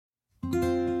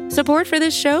Support for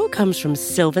this show comes from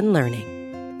Sylvan Learning.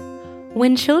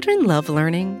 When children love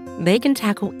learning, they can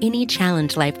tackle any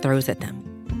challenge life throws at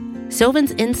them.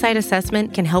 Sylvan's Insight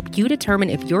Assessment can help you determine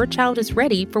if your child is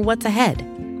ready for what's ahead.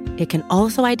 It can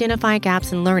also identify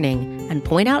gaps in learning and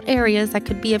point out areas that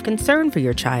could be of concern for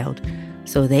your child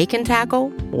so they can tackle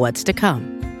what's to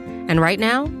come. And right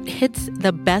now, it's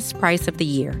the best price of the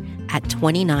year at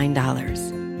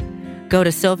 $29. Go to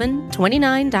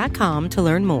sylvan29.com to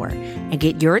learn more and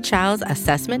get your child's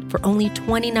assessment for only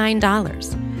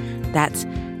 $29. That's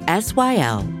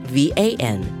SYLVAN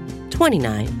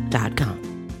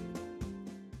 29.com.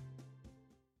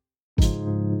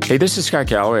 Hey, this is Scott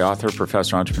Galloway, author,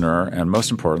 professor, entrepreneur, and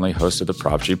most importantly, host of the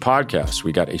Prop G podcast.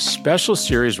 We got a special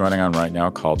series running on right now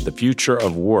called The Future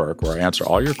of Work, where I answer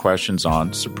all your questions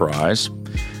on, surprise,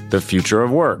 the future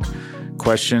of work.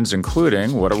 Questions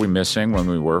including, what are we missing when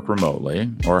we work remotely?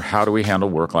 Or how do we handle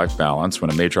work-life balance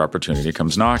when a major opportunity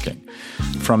comes knocking?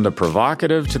 From the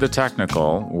provocative to the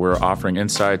technical, we're offering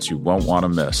insights you won't want to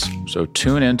miss. So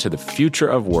tune in to The Future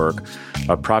of Work,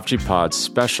 a Prop G Pod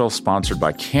special sponsored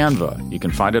by Canva. You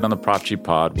can find it on the Prop G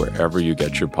Pod wherever you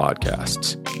get your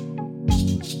podcasts.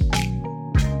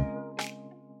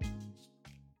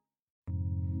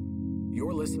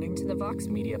 You're listening to the Vox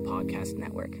Media Podcast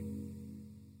Network.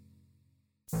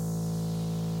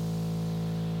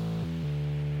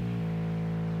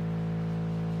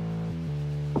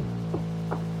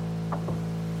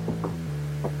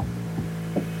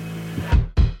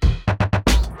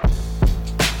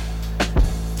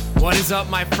 What is up,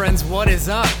 my friends? What is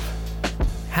up?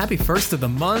 Happy 1st of the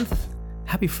month.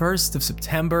 Happy 1st of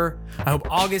September. I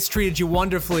hope August treated you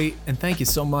wonderfully, and thank you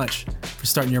so much for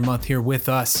starting your month here with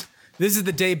us. This is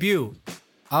the debut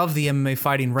of the MMA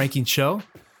Fighting Ranking Show.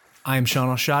 I am Sean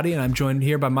Al-Shadi, and I'm joined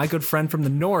here by my good friend from the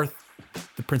North,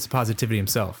 the Prince of Positivity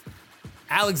himself,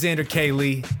 Alexander K.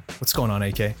 Lee. What's going on,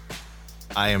 AK?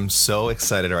 I am so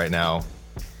excited right now.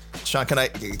 Sean, can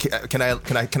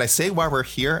I say why we're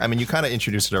here? I mean, you kind of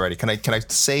introduced it already. Can I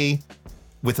say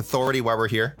with authority why we're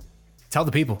here? Tell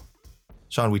the people.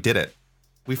 Sean, we did it.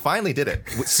 We finally did it.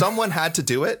 Someone had to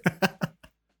do it.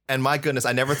 And my goodness,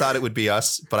 I never thought it would be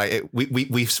us, but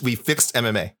we fixed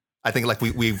MMA. I think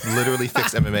we've literally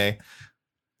fixed MMA.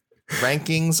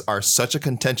 Rankings are such a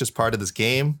contentious part of this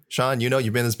game. Sean, you've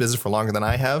been in this business for longer than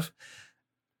I have.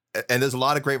 And there's a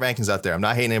lot of great rankings out there. I'm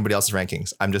not hating anybody else's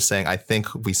rankings. I'm just saying I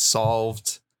think we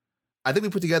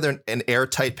put together an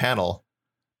airtight panel.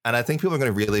 And I think people are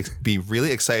going to be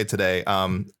really excited today.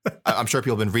 I'm sure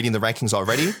people have been reading the rankings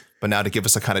already, but now to give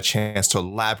us a kind of chance to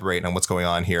elaborate on what's going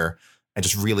on here and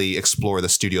just really explore the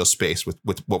studio space with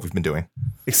what we've been doing.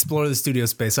 Explore the studio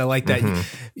space. I like that. Mm-hmm.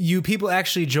 You people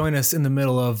actually join us in the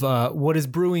middle of what is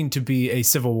brewing to be a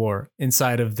civil war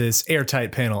inside of this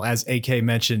airtight panel, as AK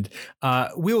mentioned.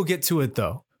 We will get to it,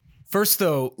 though. First,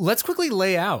 though, let's quickly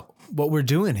lay out what we're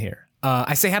doing here.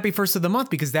 I say happy 1st of the month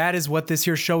because that is what this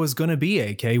here show is going to be,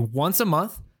 AK. Once a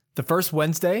month, the first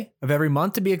Wednesday of every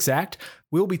month to be exact,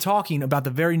 we'll be talking about the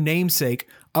very namesake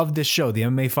of this show, the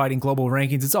MMA Fighting Global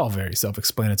Rankings. It's all very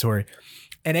self-explanatory.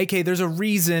 And AK, there's a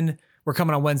reason we're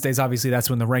coming on Wednesdays. Obviously, that's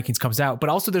when the rankings comes out. But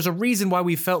also there's a reason why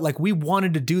we felt like we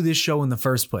wanted to do this show in the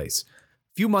first place.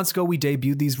 A few months ago, we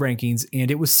debuted these rankings, and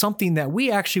it was something that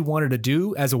we actually wanted to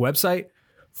do as a website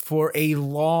for a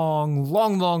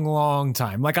long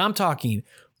time. Like, I'm talking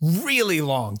really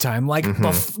long time. Like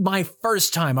my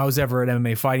first time I was ever at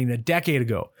MMA Fighting a decade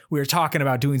ago, we were talking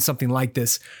about doing something like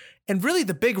this. And really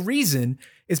the big reason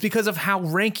is because of how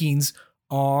rankings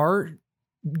are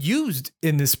used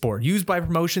in this sport, used by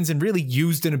promotions and really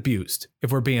used and abused,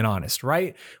 if we're being honest,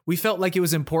 right? We felt like it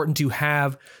was important to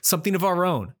have something of our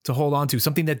own to hold on to,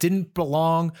 something that didn't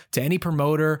belong to any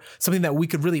promoter, something that we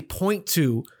could really point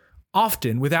to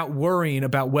often without worrying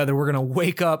about whether we're going to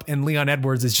wake up and Leon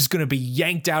Edwards is just going to be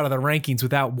yanked out of the rankings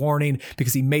without warning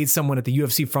because he made someone at the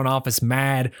UFC front office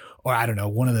mad, or I don't know,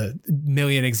 one of the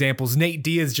million examples, Nate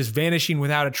Diaz just vanishing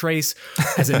without a trace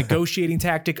as a negotiating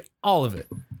tactic, all of it.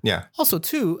 Yeah. Also,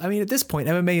 too, I mean, at this point,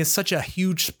 MMA is such a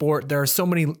huge sport. There are so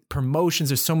many promotions,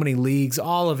 there's so many leagues,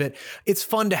 all of it. It's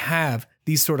fun to have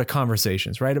these sort of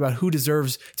conversations, right? About who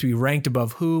deserves to be ranked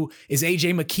above who. Is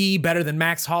AJ McKee better than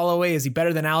Max Holloway? Is he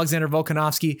better than Alexander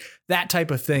Volkanovski? That type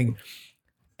of thing.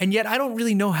 And yet I don't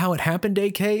really know how it happened,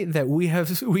 AK, that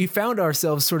we found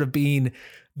ourselves sort of being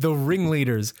the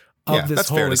ringleaders of this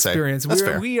whole experience.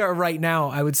 We are right now,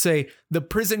 I would say, the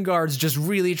prison guards just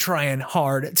really trying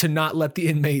hard to not let the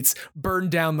inmates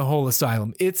burn down the whole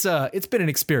asylum. It's been an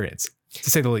experience, to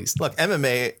say the least. Look,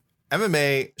 MMA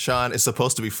MMA, Sean, is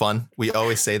supposed to be fun. We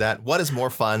always say that. What is more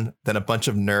fun than a bunch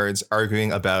of nerds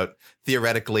arguing about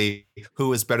theoretically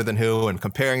who is better than who and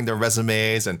comparing their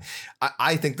resumes? And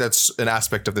I think that's an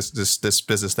aspect of this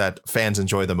business that fans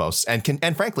enjoy the most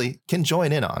and frankly can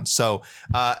join in on. So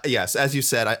yes, as you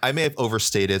said, I may have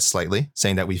overstated slightly,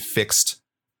 saying that we fixed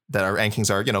that our rankings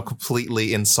are,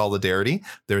 completely in solidarity.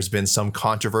 There's been some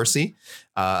controversy.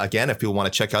 Again, if people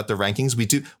want to check out the rankings, we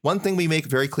do. One thing we make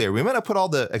very clear, we might not put all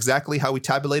the exactly how we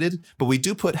tabulated, but we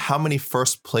do put how many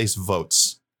first place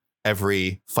votes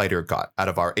every fighter got out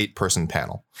of our 8-person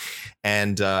panel.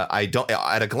 And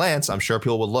at a glance, I'm sure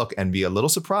people will look and be a little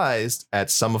surprised at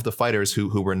some of the fighters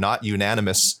who were not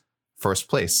unanimous first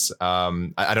place.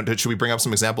 Should we bring up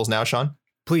some examples now, Sean?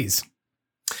 Please.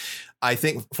 I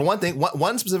think, for one thing,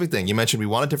 one specific thing, you mentioned we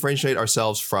want to differentiate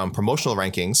ourselves from promotional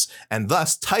rankings, and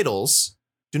thus titles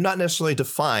do not necessarily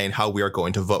define how we are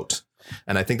going to vote.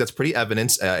 And I think that's pretty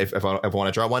evident. If I want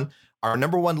to draw one, our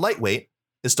number one lightweight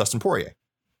is Dustin Poirier,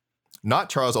 not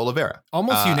Charles Oliveira.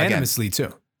 Almost unanimously,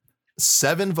 too.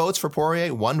 7 votes for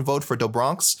Poirier, 1 vote for Do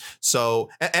Bronx. So,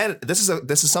 and this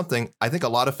is something I think a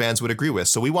lot of fans would agree with.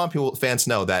 So we want fans to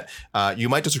know that you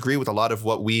might disagree with a lot of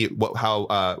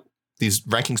how these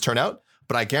rankings turn out,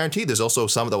 but I guarantee there's also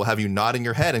some that will have you nodding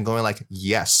your head and going like,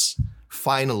 yes,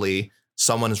 finally,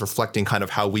 someone is reflecting kind of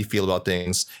how we feel about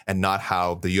things and not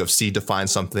how the UFC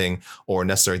defines something or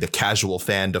necessarily the casual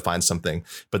fan defines something,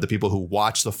 but the people who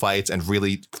watch the fights and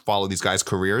really follow these guys'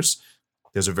 careers.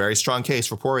 There's a very strong case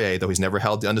for Poirier, though he's never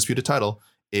held the undisputed title,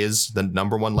 is the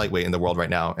number one lightweight in the world right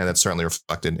now. And that's certainly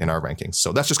reflected in our rankings.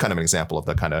 So that's just kind of an example of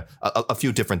the kind of a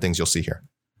few different things you'll see here.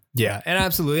 Yeah, and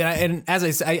absolutely. And as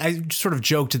I said, I sort of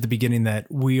joked at the beginning that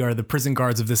we are the prison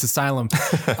guards of this asylum.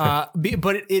 But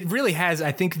it really has,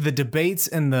 I think the debates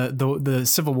and the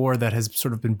civil war that has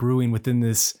sort of been brewing within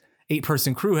this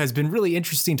 8-person crew has been really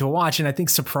interesting to watch. And I think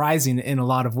surprising in a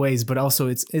lot of ways, but also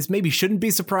it's maybe shouldn't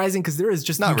be surprising because there is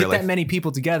just not really. Get that many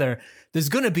people together. There's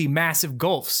going to be massive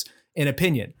gulfs in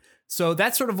opinion. So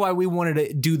that's sort of why we wanted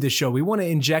to do this show. We want to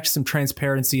inject some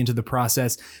transparency into the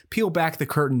process, peel back the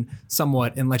curtain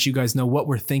somewhat, and let you guys know what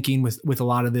we're thinking with a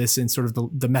lot of this and sort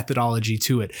of the methodology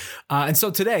to it. And so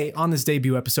today on this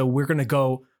debut episode, we're going to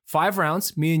go 5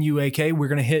 rounds. Me and you, AK, we're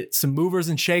going to hit some movers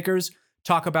and shakers,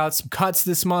 talk about some cuts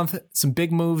this month, some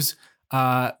big moves,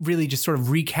 really just sort of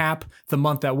recap the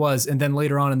month that was. And then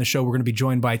later on in the show, we're going to be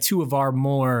joined by 2 of our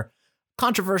more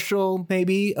controversial,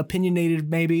 maybe opinionated,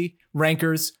 maybe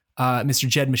rankers. Mr.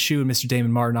 Jed Meshew and Mr.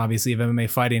 Damon Martin, obviously, of MMA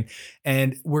Fighting.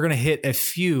 And we're going to hit a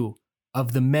few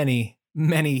of the many,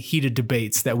 many heated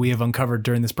debates that we have uncovered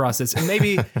during this process. And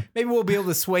maybe we'll be able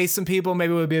to sway some people.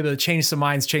 Maybe we'll be able to change some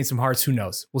minds, change some hearts. Who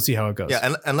knows? We'll see how it goes.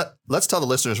 Yeah, and let's tell the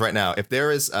listeners right now, if there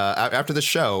is, after the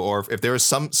show, or if there is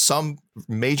some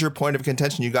major point of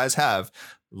contention you guys have,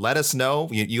 let us know.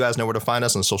 You guys know where to find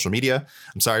us on social media.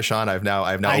 I'm sorry, Sean. I've now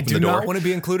opened the door. I do not want to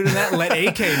be included in that. Let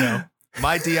AK know.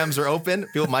 My DMs are open.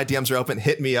 My DMs are open.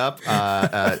 Hit me up.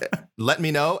 Let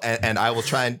me know, and I will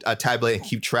try and tabulate and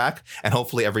keep track. And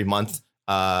hopefully every month,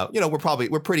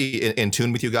 we're pretty in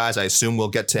tune with you guys. I assume we'll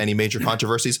get to any major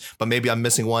controversies, but maybe I'm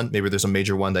missing one. Maybe there's a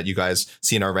major one that you guys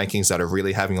see in our rankings that are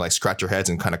really having like scratch your heads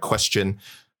and kind of question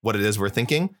what it is we're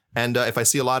thinking. And if I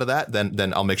see a lot of that,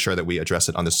 then I'll make sure that we address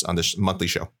it on this monthly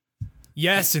show.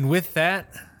 Yes, and with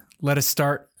that, let us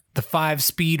start the 5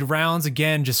 speed rounds.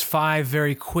 Again, just 5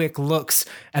 very quick looks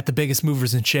at the biggest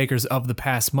movers and shakers of the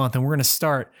past month. And we're going to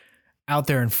start out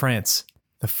there in France.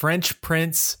 The French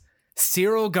Prince,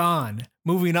 Cyril Gane,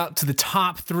 moving up to the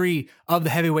top 3 of the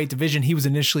heavyweight division. He was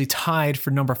initially tied for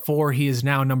number 4. He is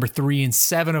now number 3, and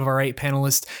 7 of our 8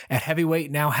 panelists at heavyweight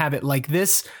now have it like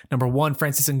this. Number 1,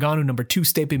 Francis Ngannou. Number 2,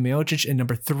 Stipe Miocic. And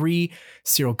number 3,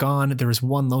 Cyril Gane. There is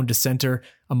one lone dissenter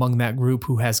among that group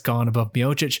who has gone above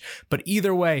Miocic. But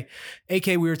either way, AK,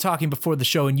 we were talking before the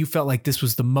show, and you felt like this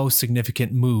was the most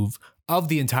significant move of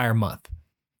the entire month.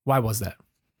 Why was that?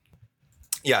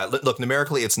 Yeah, look,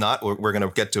 numerically, it's not. We're going to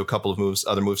get to a couple of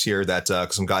other moves here that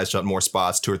some guys jumped more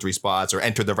spots, 2 or 3 spots, or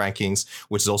entered the rankings,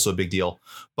 which is also a big deal.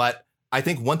 But I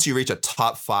think once you reach a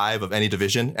top 5 of any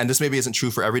division, and this maybe isn't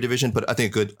true for every division, but I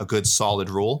think a good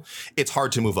solid rule, it's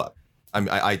hard to move up.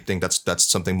 I think that's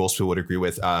something most people would agree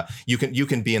with. You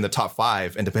can be in the top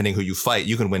 5, and depending who you fight,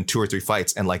 you can win 2 or 3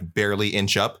 fights and like barely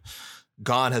inch up.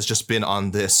 Gane has just been on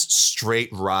this straight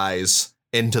rise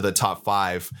into the top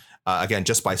 5. Again,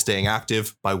 just by staying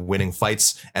active, by winning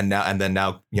fights, and then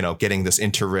now getting this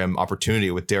interim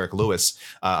opportunity with Derek Lewis,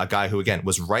 a guy who again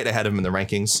was right ahead of him in the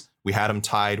rankings. We had him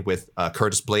tied with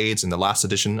Curtis Blades in the last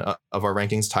edition of our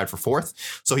rankings, tied for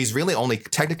 4th. So he's really only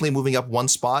technically moving up 1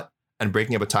 spot and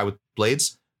breaking up a tie with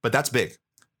Blades, but that's big.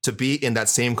 to be in that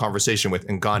same conversation with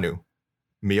Ngannou,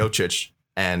 Miocic,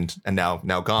 and now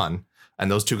Gane. And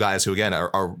those two guys who, again,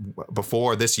 are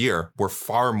before this year were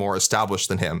far more established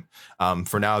than him.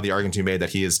 For now, the argument to be made that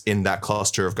he is in that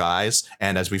cluster of guys.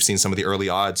 And as we've seen some of the early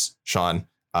odds, Sean,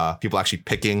 people actually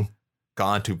picking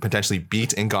Gane to potentially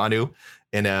beat Ngannou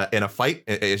in a fight.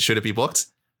 Should it be booked?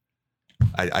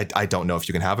 I don't know if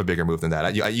you can have a bigger move than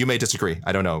that. You may disagree.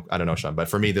 I don't know, Sean. But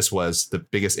for me, this was the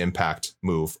biggest impact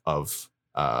move of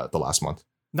the last month.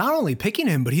 Not only picking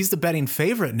him, but he's the betting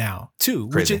favorite now too,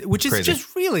 Crazy. which is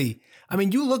just really. I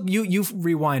mean, you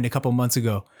rewind a couple months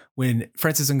ago when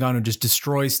Francis Ngannou just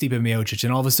destroys Stipe Miocic,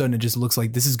 and all of a sudden it just looks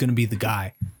like this is going to be the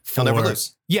guy. He'll never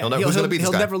lose. Yeah,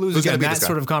 he'll never lose again. That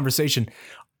sort of conversation.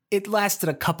 It lasted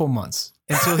a couple months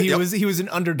until he was an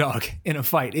underdog in a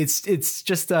fight. It's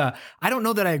just I don't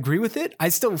know that I agree with it. I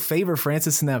still favor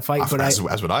Francis in that fight, but as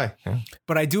would I. Yeah.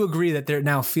 But I do agree that there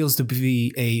now feels to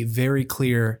be a very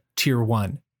clear tier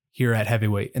one here at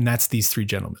heavyweight, and that's these three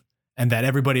gentlemen. And that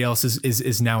everybody else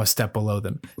is now a step below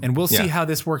them. And we'll see how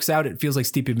this works out. It feels like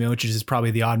Stipe Miocic is probably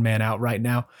the odd man out right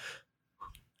now.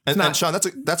 And Sean,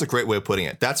 that's a great way of putting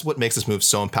it. That's what makes this move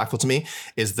so impactful to me,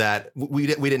 is that we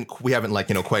haven't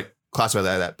quite classified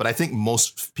that. But I think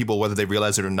most people, whether they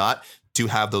realize it or not, do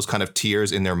have those kind of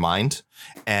tiers in their mind.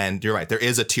 And you're right, there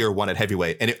is a tier one at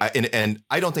heavyweight, and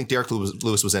I don't think Derek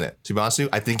Lewis was in it. To be honest with you,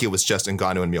 I think it was just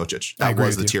Ngannou and Miocic. That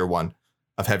was the tier one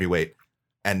of heavyweight.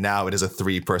 And now it is a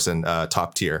 3-person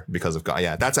top tier because of God.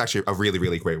 Yeah, that's actually a really,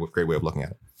 really great way of looking at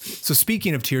it. So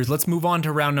speaking of tiers, let's move on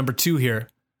to round number 2 here.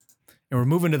 And we're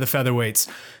moving to the featherweights.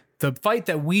 The fight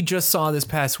that we just saw this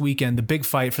past weekend, the big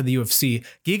fight for the UFC,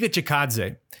 Giga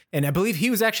Chikadze. And I believe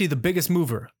he was actually the biggest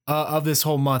mover of this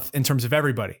whole month in terms of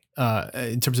everybody,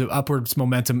 in terms of upwards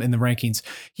momentum in the rankings.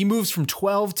 He moves from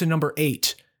 12 to number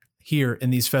 8 here in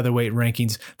these featherweight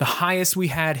rankings. The highest we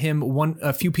had him,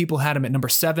 a few people had him at number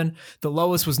 7. The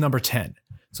lowest was number 10.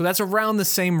 So that's around the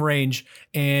same range.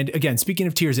 And again, speaking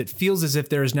of tiers, it feels as if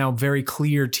there is now very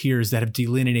clear tiers that have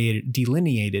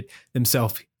delineated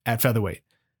themselves at featherweight.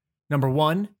 Number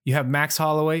 1, you have Max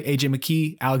Holloway, AJ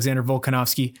McKee, Alexander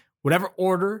Volkanovski. Whatever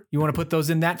order you want to put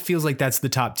those in, that feels like that's the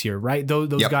top tier, right?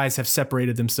 Those guys have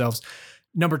separated themselves.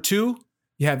 Number 2,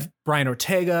 you have Brian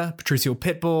Ortega, Patricio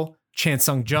Pitbull, Chan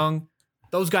Sung Jung.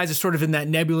 Those guys are sort of in that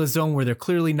nebula zone where they're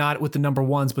clearly not with the number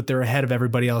 1s, but they're ahead of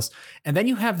everybody else. And then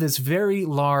you have this very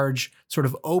large sort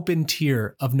of open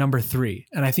tier of number 3.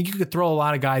 And I think you could throw a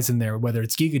lot of guys in there, whether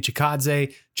it's Giga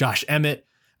Chikadze, Josh Emmett,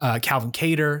 Calvin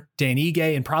Kattar, Dan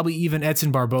Ige, and probably even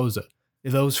Edson Barboza.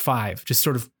 Those 5 just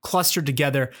sort of clustered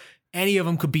together. Any of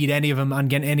them could beat any of them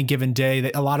on any given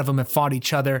day. A lot of them have fought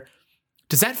each other.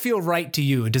 Does that feel right to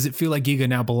you? Does it feel like Giga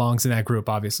now belongs in that group,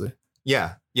 obviously?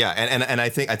 Yeah. And I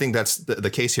think that's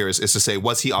the case here is to say,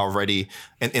 was he already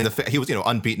he was,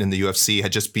 unbeaten in the UFC,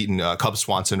 had just beaten Cub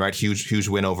Swanson, right? Huge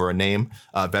win over a name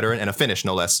veteran and a finish,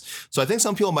 no less. So I think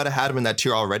some people might have had him in that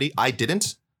tier already. I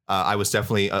didn't. I was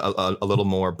definitely a little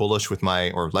more bullish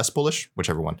or less bullish,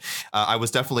 whichever one. I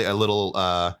was definitely a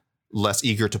little less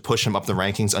eager to push him up the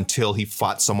rankings until he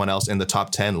fought someone else in the top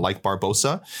 10, like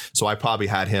Barbosa. So I probably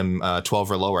had him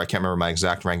 12 or lower. I can't remember my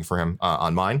exact ranking for him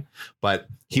on mine, but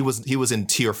he was in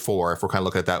tier 4 if we're kind of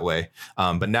looking at it that way.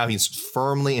 But now he's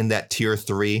firmly in that tier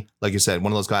 3. Like you said,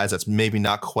 one of those guys that's maybe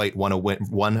not quite one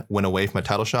win away from a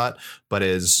title shot, but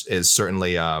is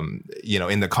certainly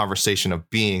in the conversation of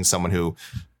being someone who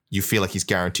you feel like he's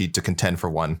guaranteed to contend for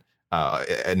one.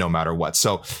 No matter what.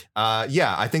 So,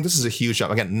 I think this is a huge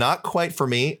jump. Again, not quite for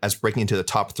me as breaking into the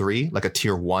top 3, like a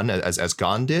tier 1 as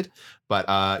Gane did.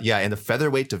 But in the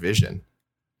featherweight division,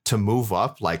 to move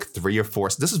up like 3 or 4,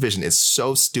 this division is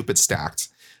so stupid stacked.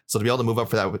 So to be able to move up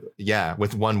for that,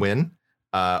 with one win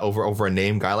over a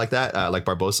name guy like that, like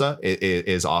Barbosa,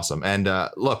 is awesome. And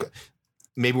look,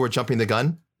 maybe we're jumping the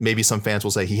gun. Maybe some fans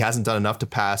will say he hasn't done enough to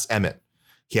pass Emmett.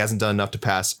 He hasn't done enough to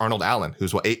pass Arnold Allen,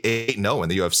 who's 8-0 in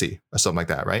the UFC or something like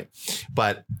that, right?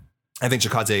 But I think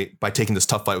Chikadze, by taking this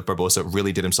tough fight with Barbosa,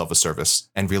 really did himself a service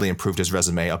and really improved his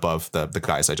resume above the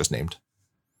guys I just named.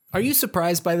 Are you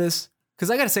surprised by this? Because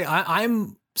I got to say,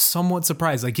 I'm somewhat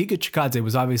surprised. Like, Giga Chikadze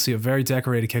was obviously a very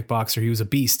decorated kickboxer. He was a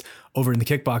beast over in the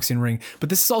kickboxing ring. But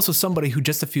this is also somebody who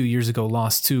just a few years ago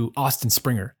lost to Austin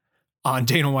Springer on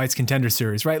Dana White's Contender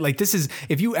Series, right? Like, this is,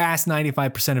 if you ask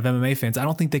 95% of MMA fans, I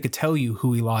don't think they could tell you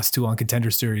who he lost to on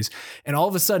Contender Series. And all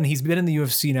of a sudden, he's been in the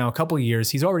UFC now a couple of years.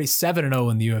 He's already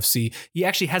 7-0 in the UFC. He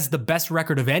actually has the best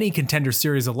record of any Contender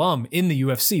Series alum in the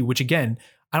UFC, which again,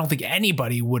 I don't think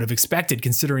anybody would have expected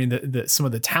considering some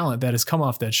of the talent that has come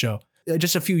off that show.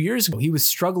 Just a few years ago, he was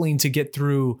struggling to get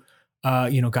through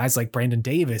guys like Brandon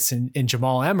Davis and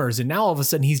Jamal Emmers. And now all of a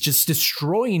sudden he's just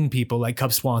destroying people like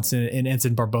Cub Swanson and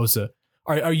Edson Barboza.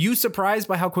 Are you surprised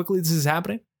by how quickly this is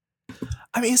happening?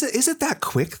 I mean, is it that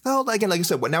quick though? Again, like you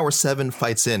said, now we're 7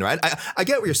 fights in, right? I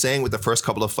get what you're saying with the first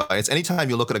couple of fights. Anytime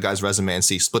you look at a guy's resume and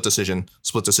see split decision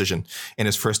in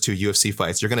his first 2 UFC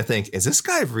fights, you're going to think, is this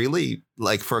guy really,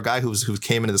 like, for a guy who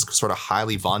came into this sort of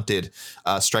highly vaunted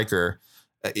striker,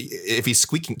 if he's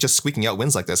squeaking out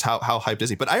wins like this, how hyped is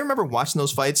he? But I remember watching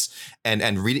those fights and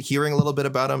hearing a little bit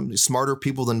about him, smarter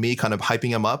people than me kind of hyping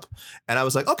him up. And I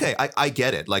was like, okay, I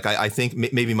get it. Like, I think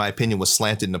maybe my opinion was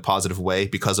slanted in a positive way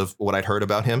because of what I'd heard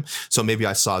about him. So maybe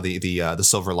I saw the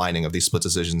silver lining of these split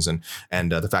decisions and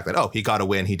the fact that, he got a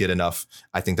win, he did enough.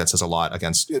 I think that says a lot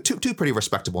against two pretty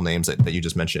respectable names that you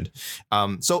just mentioned.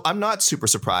 So I'm not super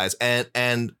surprised.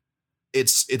 And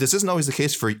this isn't always the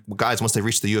case for guys once they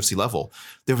reach the UFC level.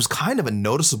 There was kind of a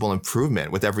noticeable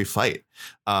improvement with every fight,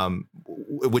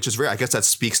 which is rare. I guess that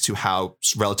speaks to how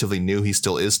relatively new he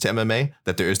still is to MMA,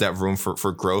 that there is that room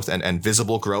for growth and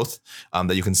visible growth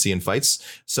that you can see in fights.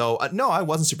 So no, I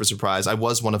wasn't super surprised. I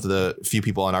was one of the few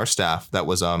people on our staff that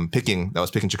was picking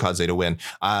Chikadze to win.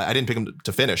 I didn't pick him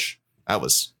to finish. That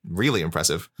was really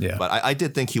impressive. Yeah. But I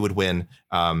did think he would win.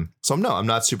 So no, I'm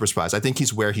not super surprised. I think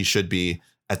he's where he should be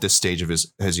at this stage of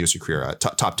his UFC career,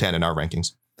 top 10 in our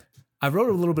rankings. I wrote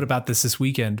a little bit about this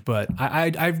weekend, but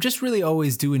I just really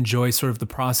always do enjoy sort of the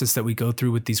process that we go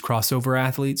through with these crossover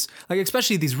athletes, like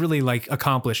especially these really like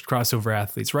accomplished crossover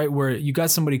athletes, right? Where you got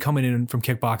somebody coming in from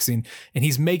kickboxing and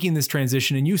he's making this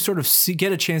transition and you sort of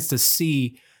get a chance to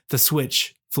see the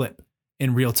switch flip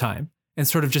in real time. And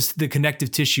sort of just the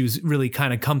connective tissues really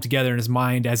kind of come together in his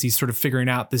mind as he's sort of figuring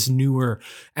out this newer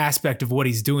aspect of what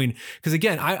he's doing. Because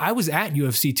again, I was at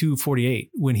UFC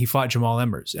 248 when he fought Jamal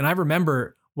Emmers. And I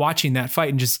remember watching that fight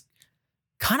and just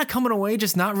kind of coming away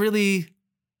just not really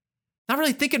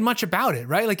thinking much about it,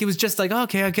 right? Like it was just like,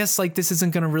 okay, I guess like this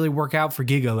isn't going to really work out for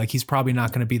Giga. Like he's probably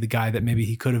not going to be the guy that maybe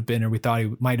he could have been or we thought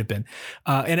he might have been.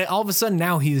 And all of a sudden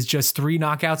now he is just 3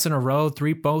 knockouts in a row,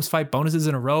 3 post-fight bonuses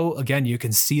in a row. Again, you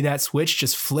can see that switch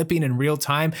just flipping in real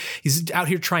time. He's out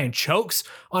here trying chokes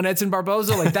on Edson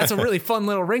Barboza. Like that's a really fun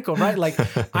little wrinkle, right? Like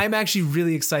I'm actually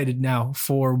really excited now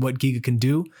for what Giga can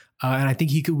do. And I think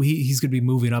he's going to be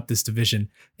moving up this division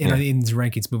in his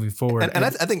rankings moving forward. And I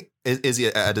think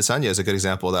Izzy Adesanya is a good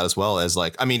example of that as well. As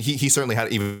like, I mean, he certainly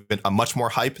had even a much more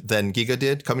hype than Giga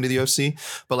did coming to the UFC.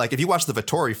 But like, if you watch the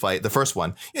Vettori fight, the first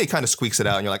one, he kind of squeaks it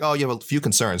out, and you're like, oh, you have a few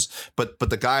concerns. But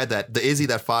the Izzy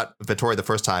that fought Vettori the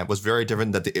first time was very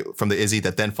different from the Izzy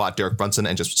that then fought Derek Brunson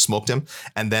and just smoked him,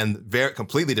 and then very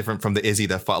completely different from the Izzy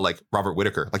that fought like Robert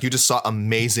Whittaker. Like you just saw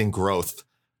amazing growth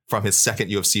from his second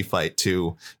UFC fight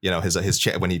to his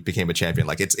when he became a champion.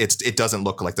 Like it doesn't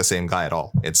look like the same guy at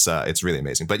all. It's really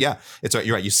amazing. But yeah,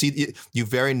 you're right. You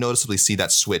very noticeably see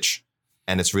that switch,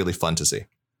 and it's really fun to see.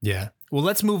 Yeah. Well,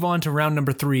 let's move on to round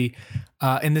number 3,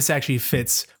 and this actually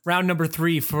fits round number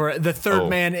 3 for the third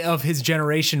man of his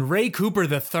generation, Ray Cooper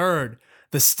III,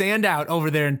 the standout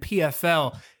over there in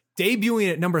PFL. Debuting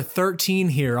at number 13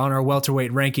 here on our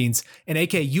welterweight rankings. And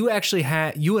AK, you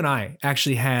and I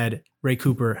actually had Ray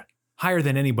Cooper higher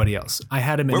than anybody else. I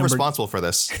had him at responsible for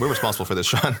this. We're responsible for this,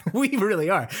 Sean. We really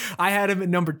are. I had him at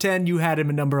number 10. You had him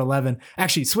at number 11.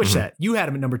 Actually, switch that. You had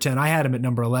him at number 10. I had him at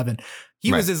number 11.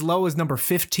 He was as low as number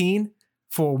 15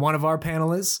 for one of our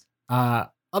panelists.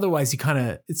 Otherwise,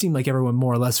 it seemed like everyone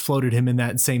more or less floated him in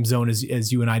that same zone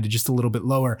as you and I did, just a little bit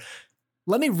lower.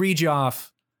 Let me read you off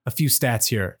a few stats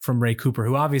here from Ray Cooper,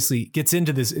 who obviously gets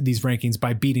into these rankings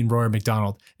by beating Rory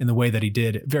McDonald in the way that he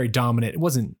did. Very dominant. It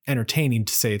wasn't entertaining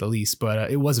to say the least,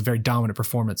 but it was a very dominant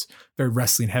performance, very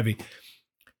wrestling heavy.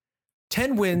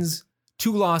 10 wins,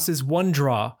 2 losses, 1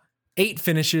 draw, 8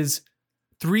 finishes,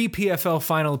 3 PFL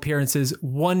final appearances,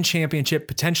 1 championship,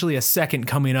 potentially a second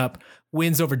coming up,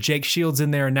 wins over Jake Shields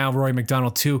in there, and now Rory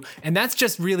McDonald too. And that's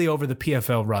just really over the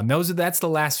PFL run. That's the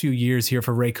last few years here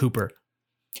for Ray Cooper.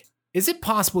 Is it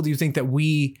possible, do you think, that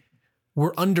we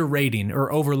were underrating or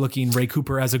overlooking Ray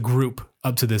Cooper as a group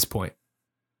up to this point?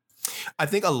 I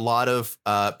think a lot of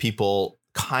people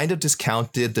kind of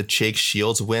discounted the Jake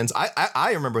Shields wins.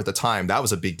 I remember at the time that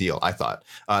was a big deal. I thought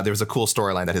there was a cool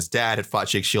storyline that his dad had fought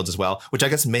Jake Shields as well, which I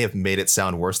guess may have made it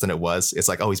sound worse than it was. It's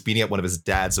like, oh, he's beating up one of his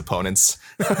dad's opponents.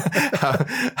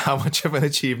 how much of an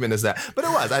achievement is that? But it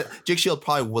was. Jake Shields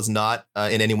probably was not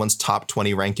in anyone's top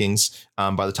 20 rankings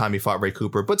by the time he fought Ray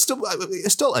Cooper, but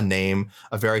still a name,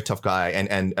 a very tough guy,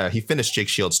 and he finished Jake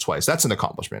Shields twice. That's an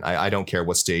accomplishment. I don't care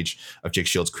what stage of Jake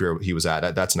Shields' career he was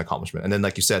at. That's an accomplishment. And then,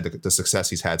 like you said, the success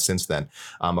he's had since then,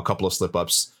 a couple of slip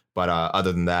ups, but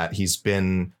other than that, he's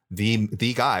been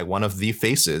the guy, one of the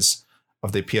faces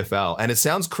of the PFL. And it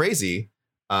sounds crazy.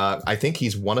 I think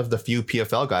he's one of the few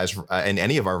PFL guys in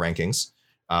any of our rankings,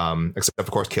 except,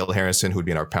 of course, Caleb Harrison, who'd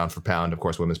be in our pound for pound, of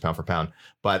course, women's pound for pound.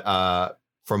 But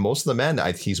for most of the men,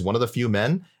 he's one of the few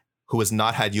men who has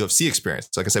not had UFC experience.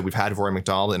 Like I said, we've had Rory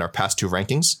McDonald in our past 2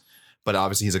 rankings, but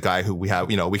obviously he's a guy who we have,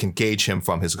 we can gauge him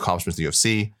from his accomplishments in the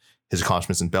UFC, his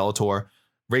accomplishments in Bellator.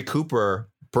 Ray Cooper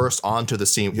burst onto the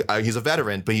scene. He's a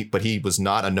veteran, but he was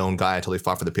not a known guy until he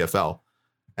fought for the PFL.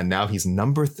 And now he's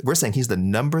we're saying he's the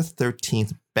number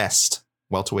 13th best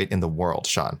welterweight in the world,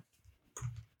 Sean.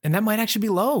 And that might actually be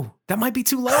low. That might be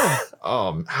too low.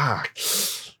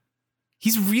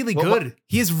 He's really good.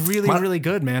 He is really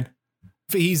good, man.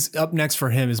 He's up next for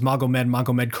him is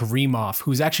Magomed Karimov,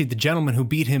 who's actually the gentleman who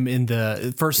beat him in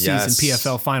the first season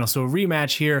PFL final. So a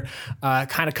rematch here,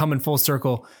 kind of coming full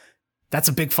circle. That's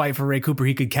a big fight for Ray Cooper.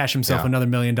 He could cash himself another $1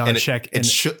 million check. It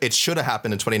should have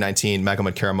happened in 2019.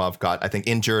 Magomed Karimov got, I think,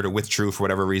 injured or withdrew for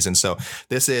whatever reason. So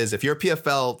this is, if you're a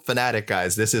PFL fanatic,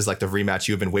 guys, this is like the rematch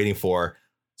you've been waiting for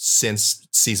since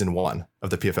season 1 of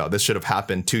the PFL. This should have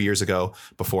happened 2 years ago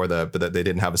before but they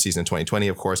didn't have a season in 2020,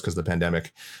 of course, because of the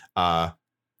pandemic. I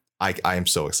am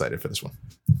so excited for this one.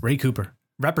 Ray Cooper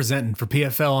representing for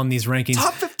PFL on these rankings.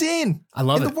 Top 15 I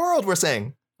love in it. the world, we're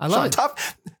saying. I love it.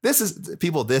 This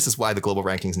is why the global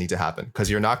rankings need to happen, because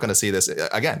you're not going to see this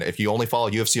again. If you only follow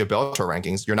UFC or Bellator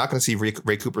rankings, you're not going to see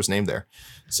Ray Cooper's name there.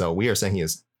 So we are saying he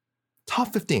is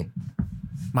top 15.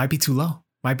 Might be too low.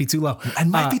 And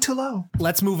might be too low.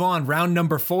 Let's move on. Round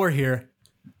number 4 here.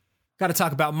 Got to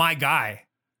talk about my guy.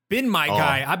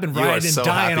 Guy. I've been riding and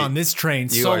dying on this train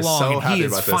so long. And he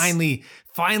is finally,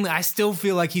 I still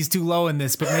feel like he's too low in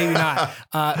this, but maybe not.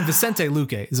 Vicente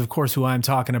Luque is, of course, who I'm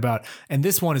talking about. And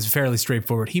this one is fairly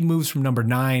straightforward. He moves from number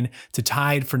 9 to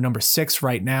tied for number 6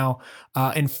 right now.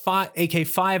 And 5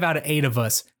 out of 8 of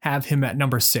us have him at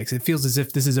number 6. It feels as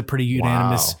if this is a pretty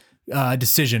unanimous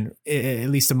decision, at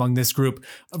least among this group.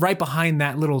 Right behind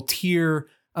that little tier,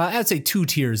 I'd say 2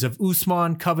 tiers of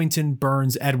Usman, Covington,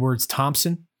 Burns, Edwards,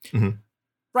 Thompson. Mm-hmm.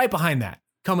 Right behind that,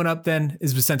 coming up then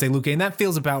is Vicente Luque, and that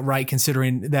feels about right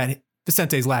considering that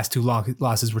Vicente's last 2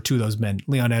 losses were to those men,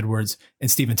 Leon Edwards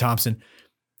and Stephen Thompson.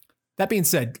 That being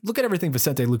said, look at everything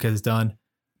Vicente Luque has done.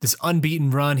 This unbeaten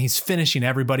run, he's finishing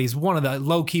everybody. He's one of the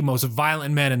low-key most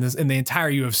violent men in the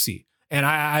entire UFC, and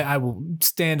I will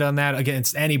stand on that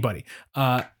against anybody.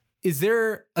 Is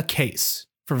there a case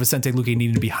for Vicente Luque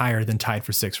needing to be higher than tied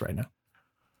for 6 right now?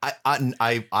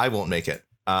 I won't make it.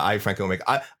 I frankly won't make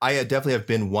it. I definitely have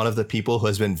been one of the people who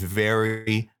has been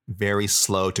very, very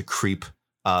slow to creep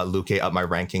Luque up my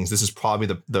rankings. This is probably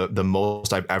the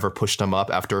most I've ever pushed him up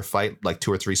after a fight, like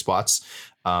 2 or 3 spots.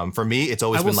 For me, it's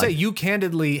always been like... I will say, you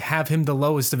candidly have him the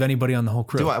lowest of anybody on the whole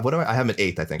crew. I have him at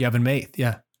 8th, I think. You have him 8th,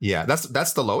 yeah. Yeah,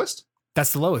 that's the lowest?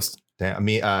 That's the lowest. Damn,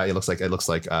 me, it looks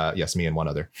like yes, me and one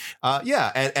other.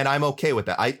 Yeah, and I'm okay with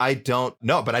that. I don't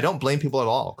know, but I don't blame people at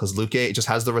all, because Luque just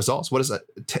has the results. What is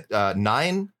that?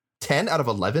 9, 10 out of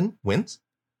 11 wins?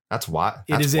 That's why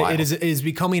it is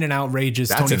becoming an outrageous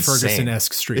Tony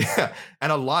Ferguson-esque streak. Yeah.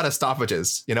 And a lot of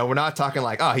stoppages. We're not talking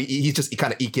like, he's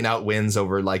kind of eking out wins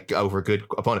over good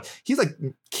opponents. He's like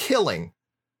killing.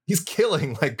 He's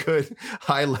killing like good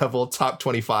high level top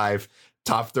 25,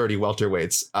 top 30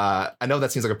 welterweights. I know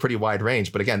that seems like a pretty wide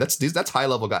range, but again, that's high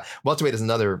level guy. Welterweight is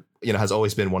another, has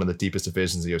always been one of the deepest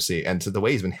divisions in the UFC, and the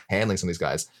way he's been handling some of these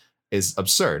guys is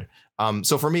absurd.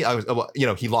 So for me,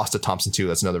 he lost to Thompson too.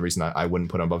 That's another reason I wouldn't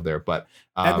put him above there. But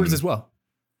Edwards as well.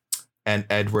 And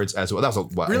Edwards as well. That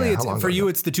was really for you.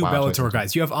 It's the 2 Bellator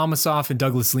guys. You have Amosov and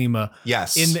Douglas Lima.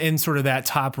 Yes, in sort of that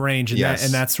top range, and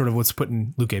that's sort of what's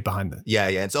putting Luque behind them. Yeah.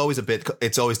 It's always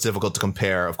difficult to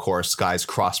compare. Of course, guys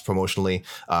cross promotionally.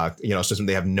 It's just when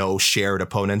they have no shared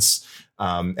opponents.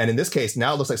 And in this case,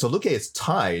 now it looks like Luque is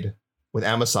tied with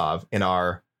Amosov in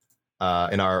our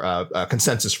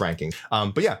consensus ranking.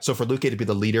 But yeah, so for Luque to be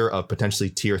the leader of potentially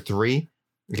tier 3.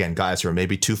 Again, guys who are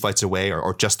maybe 2 fights away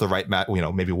or just the right match,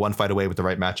 maybe 1 fight away with the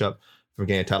right matchup from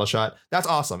getting a title shot. That's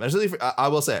awesome. And really, I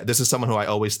will say, this is someone who I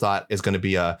always thought is going to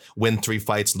be a win 3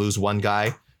 fights, lose 1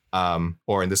 guy.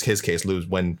 Or in his case,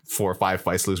 win 4 or 5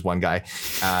 fights, lose 1 guy,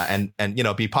 and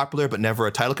be popular, but never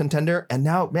a title contender. And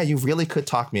now, man, you really could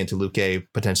talk me into Luque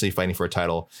potentially fighting for a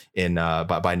title in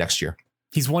by next year.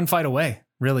 He's 1 fight away,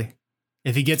 really.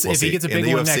 If he gets a big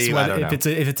one next,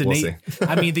 if it's a Nate,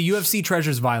 I mean, the UFC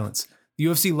treasures violence. The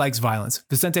UFC likes violence.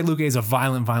 Vicente Luque is a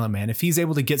violent man. If he's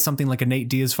able to get something like a Nate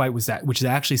Diaz fight, which is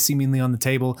actually seemingly on the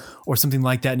table, or something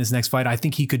like that in his next fight, I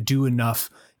think he could do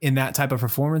enough in that type of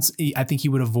performance. I think he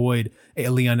would avoid a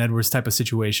Leon Edwards type of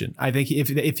situation. I think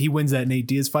if he wins that Nate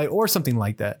Diaz fight or something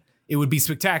like that, it would be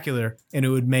spectacular, and it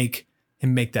would make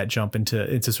him make that jump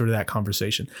into sort of that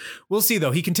conversation. We'll see,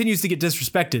 though. He continues to get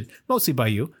disrespected, mostly by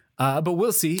you. But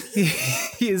we'll see.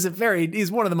 He's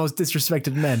one of the most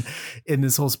disrespected men in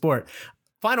this whole sport.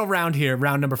 Final round here,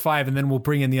 round number 5, and then we'll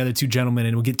bring in the other two gentlemen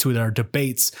and we'll get to our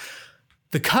debates.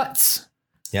 The cuts.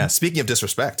 Yeah, speaking of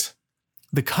disrespect.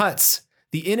 The cuts.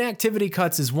 The inactivity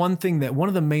cuts is one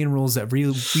of the main rules that we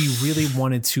really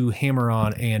wanted to hammer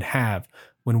on and have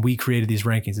when we created these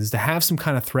rankings, is to have some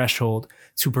kind of threshold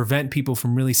to prevent people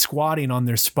from really squatting on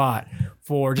their spot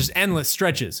for just endless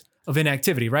stretches of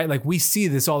inactivity, right? Like we see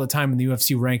this all the time in the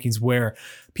UFC rankings where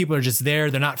people are just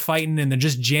there, they're not fighting, and they're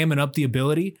just jamming up the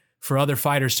ability for other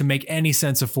fighters to make any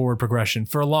sense of forward progression.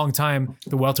 For a long time,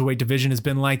 the welterweight division has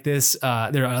been like this.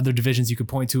 There are other divisions you could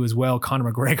point to as well.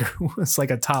 Conor McGregor was like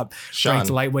a top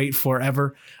ranked lightweight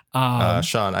forever.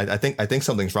 Sean, I think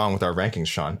something's wrong with our rankings,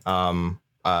 Sean.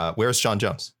 Where's John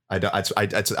Jones? I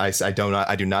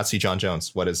do not see John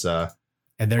Jones. What is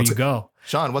and there you go.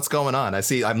 Sean, what's going on?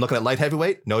 I'm looking at light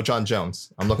heavyweight, no John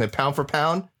Jones. I'm looking at pound for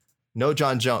pound, no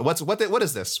John Jones. What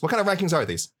is this? What kind of rankings are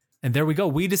these? And there we go.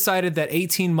 We decided that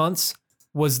 18 months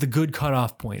was the good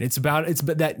cutoff point. It's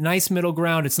that nice middle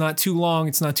ground. It's not too long.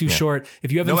 It's not too short.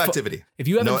 If you haven't activity, if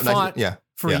you haven't fought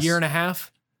for a year and a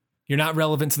half, you're not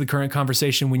relevant to the current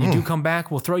conversation. When you do come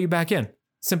back, we'll throw you back in.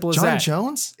 Simple as that. John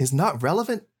Jones is not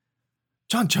relevant.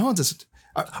 John Jones is.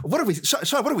 What are we,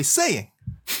 Sean? What are we saying?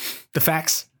 The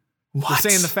facts. What? We're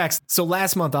saying the facts. So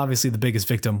last month, obviously, the biggest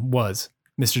victim was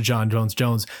Mr. John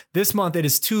Jones. This month, it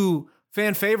is two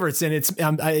fan favorites, and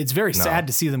it's very sad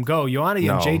to see them go. Joanna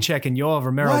Jędrzejczyk and Yoel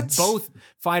Romero, both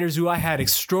fighters who I had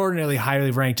extraordinarily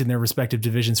highly ranked in their respective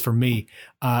divisions for me.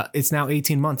 It's now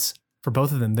 18 months for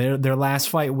both of them. Their last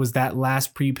fight was that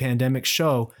last pre-pandemic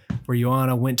show where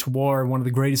Joanna went to war, one of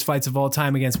the greatest fights of all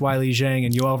time against Weili Zhang,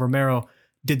 and Yoel Romero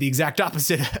did the exact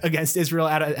opposite against Israel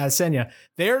Adesanya.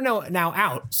 They're now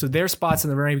out, so their spots in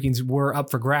the rankings were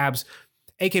up for grabs.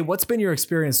 AK, what's been your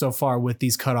experience so far with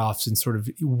these cutoffs and sort of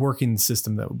working the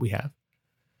system that we have?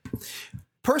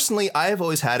 Personally, I've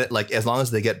always had it like as long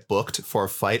as they get booked for a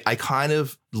fight, I kind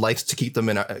of liked to keep them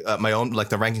in my own, like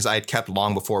the rankings I had kept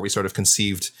long before we sort of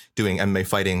conceived doing MMA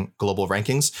fighting global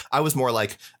rankings. I was more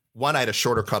like, I had a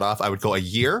shorter cutoff. I would go a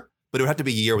year, but it would have to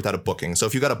be a year without a booking. So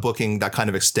if you got a booking, that kind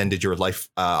of extended your life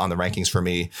on the rankings for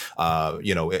me,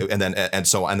 and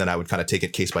then I would kind of take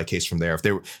it case by case from there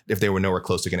if they were nowhere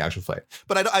close to getting an actual fight.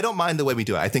 But I don't mind the way we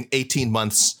do it. I think 18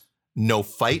 months, no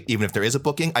fight, even if there is a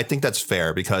booking, I think that's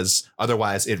fair because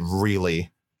otherwise it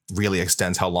really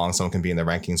extends how long someone can be in the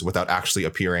rankings without actually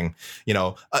appearing,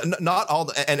 not all.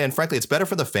 And frankly, it's better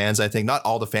for the fans. I think not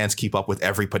all the fans keep up with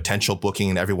every potential booking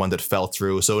and everyone that fell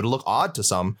through. So it'll look odd to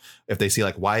some if they see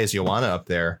like, why is Joanna up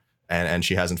there and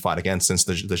she hasn't fought again since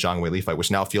the Zhang Weili fight,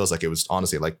 which now feels like it was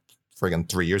honestly like friggin'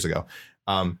 3 years ago.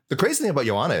 The crazy thing about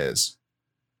Joanna is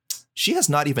she has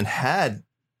not even had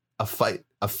a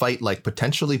fight like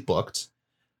potentially booked.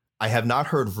 I have not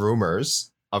heard rumors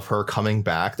of her coming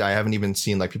back. I haven't even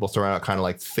seen like people throwing out kind of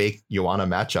like fake Joanna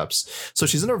matchups. So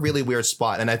she's in a really weird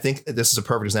spot. And I think this is a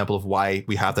perfect example of why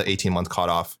we have the 18-month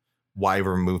cutoff, why we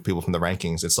remove people from the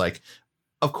rankings. It's like,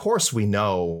 of course we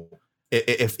know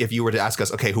if you were to ask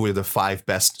us, okay, who are the 5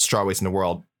 best strawweights in the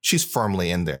world? She's firmly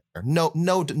in there. No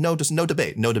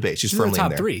debate. She's firmly in there.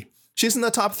 Top 3. She's in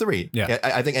the top 3. Yeah.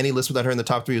 I think any list without her in the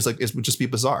top 3 would just be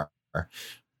bizarre.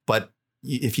 But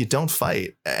if you don't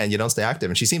fight and you don't stay active,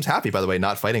 and she seems happy, by the way,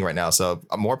 not fighting right now. So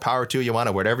more power to you,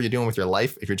 Joanna, whatever you're doing with your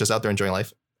life. If you're just out there enjoying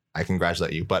life, I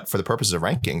congratulate you. But for the purposes of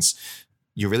rankings,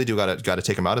 you really do got to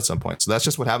take them out at some point. So that's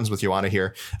just what happens with Joanna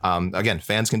here. Again,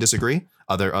 fans can disagree.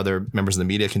 Other members of the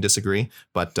media can disagree,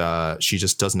 but she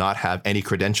just does not have any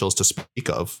credentials to speak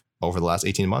of over the last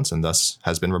 18 months and thus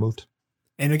has been removed.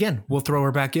 And again, we'll throw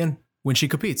her back in when she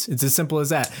competes. It's as simple as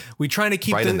that. We're trying to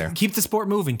keep the sport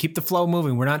moving, keep the flow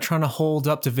moving. We're not trying to hold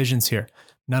up divisions here.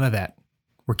 None of that.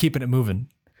 We're keeping it moving.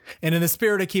 And in the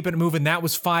spirit of keeping it moving, that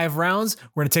was 5 rounds.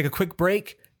 We're going to take a quick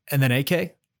break. And then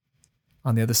AK,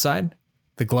 on the other side,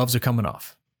 the gloves are coming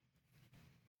off.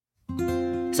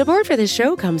 Support for this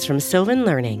show comes from Sylvan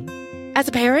Learning. As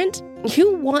a parent,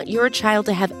 you want your child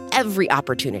to have every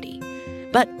opportunity.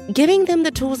 But giving them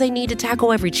the tools they need to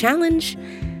tackle every challenge,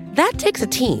 that takes a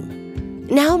team.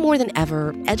 Now more than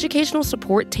ever, educational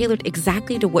support tailored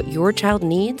exactly to what your child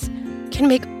needs can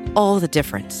make all the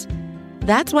difference.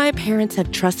 That's why parents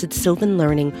have trusted Sylvan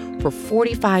Learning for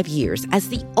 45 years as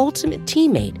the ultimate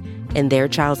teammate in their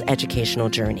child's educational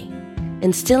journey,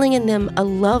 instilling in them a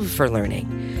love for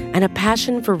learning and a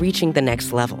passion for reaching the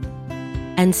next level.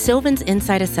 And Sylvan's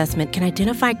Insight Assessment can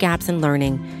identify gaps in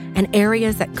learning and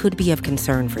areas that could be of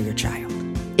concern for your child.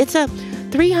 It's a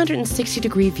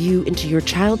 360-degree view into your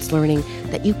child's learning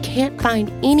that you can't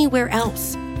find anywhere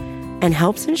else, and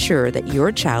helps ensure that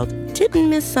your child didn't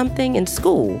miss something in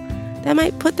school that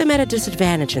might put them at a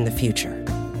disadvantage in the future.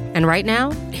 And right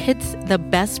now, it's the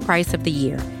best price of the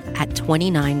year at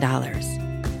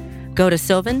 $29. Go to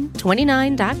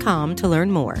sylvan29.com to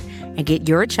learn more and get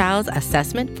your child's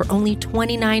assessment for only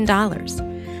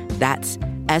 $29. That's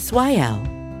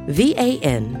SYLVAN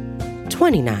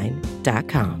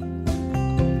 29.com.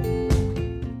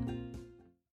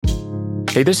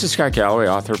 Hey, this is Scott Galloway,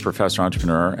 author, professor,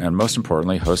 entrepreneur, and most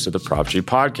importantly, host of the Prop G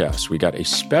podcast. We got a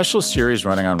special series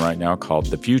running on right now called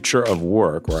The Future of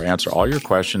Work, where I answer all your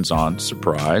questions on,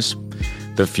 surprise,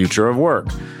 the future of work.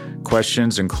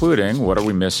 Questions including, what are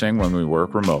we missing when we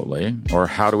work remotely? Or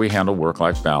how do we handle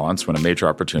work-life balance when a major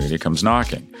opportunity comes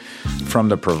knocking? From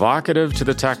the provocative to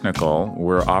the technical,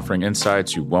 we're offering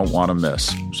insights you won't want to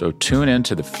miss. So tune in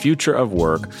to The Future of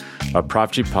Work, a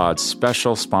Prop G Pod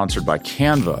special sponsored by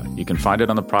Canva. You can find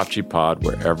it on the Prop G Pod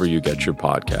wherever you get your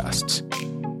podcasts.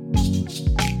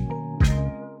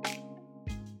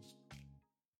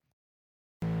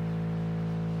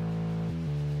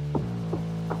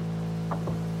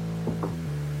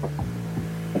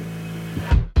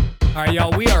 All right,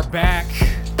 y'all, we are back.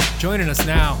 Joining us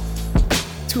now,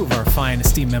 two of our fine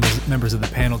esteemed members of the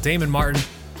panel, Damon Martin,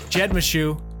 Jed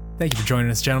Meshew. Thank you for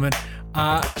joining us, gentlemen.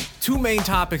 Two main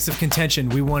topics of contention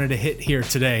we wanted to hit here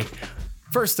today.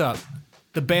 First up,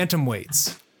 the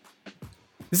bantamweights.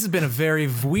 This has been a very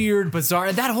weird,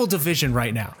 bizarre, that whole division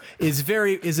right now is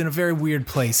in a very weird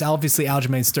place. Obviously,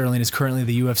 Aljamain Sterling is currently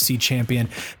the UFC champion.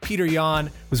 Peter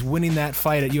Yan was winning that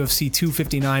fight at UFC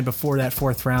 259 before that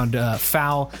fourth round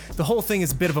foul. The whole thing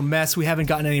is a bit of a mess. We haven't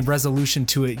gotten any resolution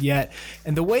to it yet.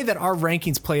 And the way that our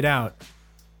rankings played out,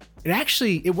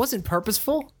 it wasn't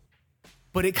purposeful,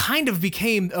 but it kind of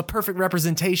became a perfect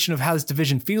representation of how this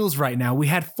division feels right now. We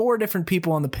had 4 different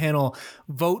people on the panel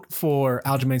vote for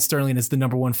Aljamain Sterling as the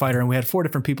number 1 fighter, and we had 4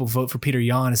 different people vote for Peter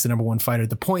Yan as the number 1 fighter.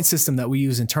 The point system that we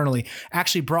use internally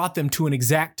actually brought them to an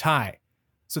exact tie.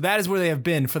 So that is where they have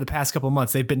been for the past couple of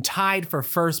months. They've been tied for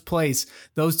first place,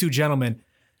 those two gentlemen.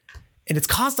 And it's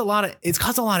caused a lot of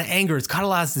anger. It's caused a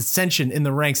lot of dissension in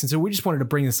the ranks. And so we just wanted to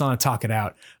bring this on and talk it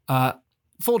out.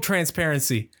 Full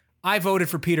transparency. I voted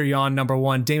for Peter Yan, number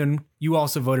 1. Damon, you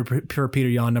also voted for Peter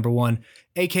Yan, number 1.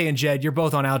 AK and Jed, you're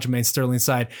both on Aljamain Sterling's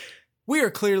side. We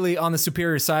are clearly on the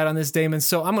superior side on this, Damon,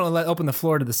 so I'm going to open the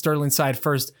floor to the Sterling side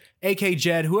first. AK,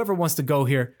 Jed, whoever wants to go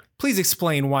here, please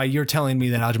explain why you're telling me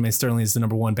that Aljamain Sterling is the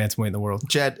number 1 bantamweight in the world.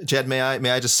 Jed, may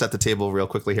I just set the table real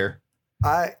quickly here?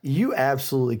 You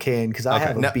absolutely can, because I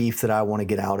have a beef that I want to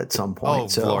get out at some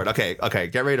point. Oh, Lord. Okay.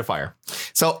 Get ready to fire.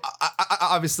 So I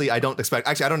obviously I don't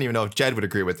even know if Jed would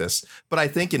agree with this, but I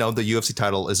think, the UFC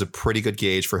title is a pretty good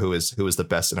gauge for who is the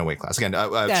best in a weight class. Again,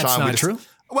 that's Sean, not true.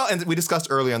 Well, and we discussed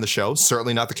earlier on the show,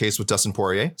 certainly not the case with Dustin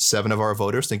Poirier. 7 of our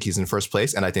voters think he's in first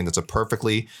place, and I think that's a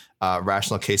perfectly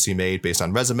rational case he made based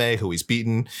on resume, who he's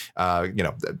beaten. I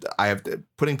have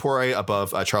putting Poirier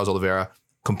above Charles Oliveira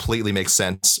completely makes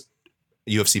sense.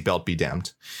 UFC belt be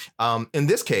damned. In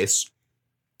this case,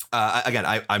 again,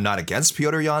 I'm not against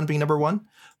Petr Yan being number 1,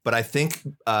 but I think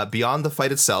beyond the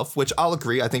fight itself, which I'll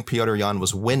agree, I think Petr Yan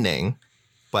was winning,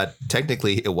 but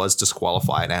technically it was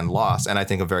disqualified and lost, and I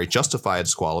think a very justified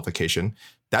disqualification.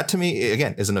 That to me,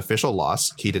 again, is an official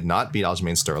loss. He did not beat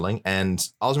Aljamain Sterling, and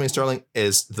Aljamain Sterling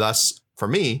is thus, for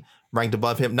me, ranked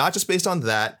above him, not just based on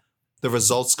that, the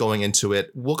results going into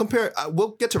it. We'll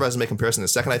get to resume comparison in a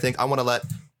second. I think I want to let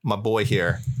my boy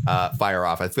here fire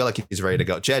off. I feel like he's ready to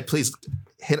go. Jed, please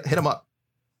hit him up.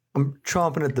 I'm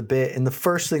chomping at the bit. And the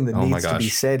first thing that needs to be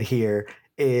said here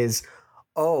is,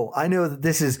 I know that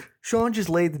this is, Sean just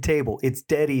laid the table. It's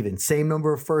dead even. Same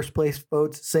number of first place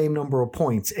votes, same number of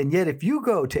points. And yet if you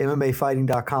go to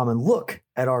MMAfighting.com and look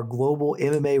at our global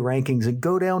MMA rankings and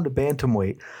go down to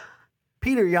bantamweight,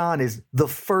 Peter Yan is the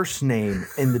first name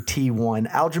in the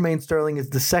T1. Aljamain Sterling is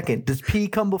the second. Does P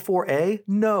come before A?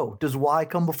 No. Does Y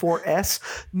come before S?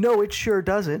 No, it sure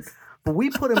doesn't. But we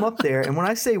put him up there. And when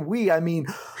I say we, I mean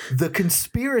the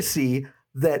conspiracy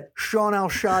that Sean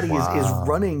Al-Shadi is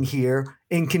running here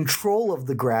in control of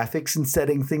the graphics and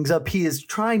setting things up. He is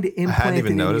trying to implant it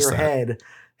in your head.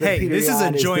 Hey, this is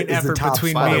a joint effort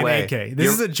between me and AK.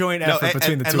 This is a joint effort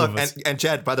between the two of us. And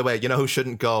Jed, by the way, you know who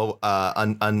shouldn't go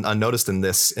unnoticed in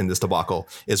this debacle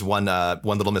is one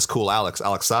little Miss Cool Alex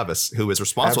Savis, who is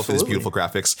responsible for these beautiful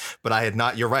graphics.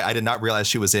 But you're right. I did not realize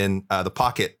she was in the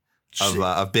pocket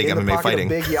of big MMA fighting.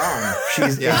 Big Yan.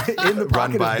 She's in the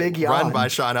pocket of Big Yan. Run by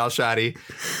Sean Al-Shadi.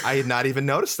 I had not even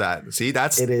noticed that. See,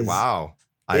 wow.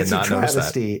 It's a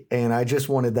travesty, and I just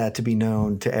wanted that to be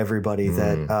known to everybody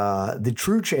that the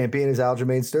true champion is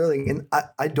Aljamain Sterling. And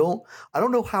I don't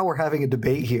know how we're having a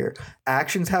debate here.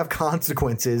 Actions have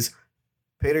consequences.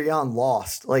 Petr Yan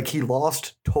lost. Like, he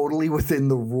lost totally within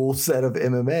the rule set of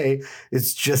MMA.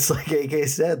 It's just like AK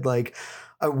said, like,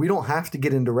 we don't have to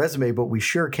get into resume, but we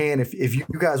sure can. If you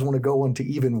guys want to go into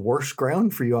even worse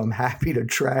ground for you, I'm happy to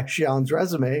trash Yan's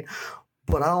resume,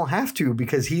 but I don't have to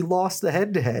because he lost the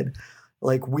head-to-head.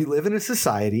 Like, we live in a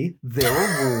society, there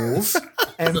are rules,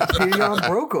 and Petr Yan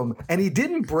broke them. And he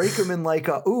didn't break them in like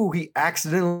he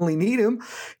accidentally kneed him.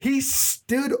 He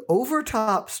stood over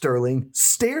top Sterling,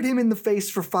 stared him in the face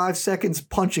for 5 seconds,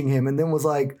 punching him, and then was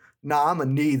like, nah, I'm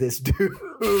gonna knee this dude.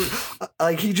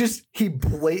 Like, he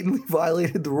blatantly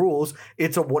violated the rules.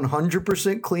 It's a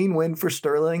 100% clean win for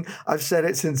Sterling. I've said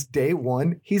it since day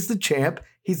one. He's the champ.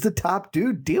 He's the top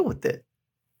dude. Deal with it.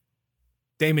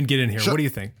 Damon, get in here. What do you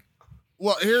think?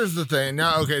 Well, here's the thing.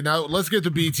 Now let's get the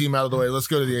B team out of the way. Let's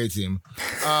go to the A team.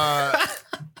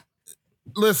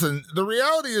 Listen, the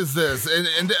reality is this,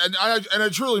 and I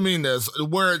truly mean this,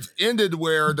 where it's ended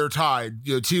where they're tied,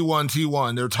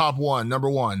 T1, they're top one, number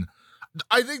one.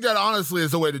 I think that honestly is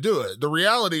the way to do it. The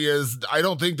reality is I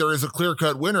don't think there is a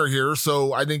clear-cut winner here,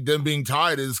 so I think them being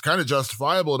tied is kind of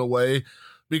justifiable in a way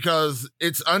because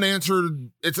it's an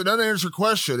unanswered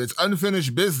question. It's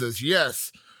unfinished business.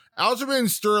 Yes, Aljamain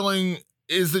Sterling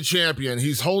is the champion.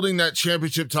 He's holding that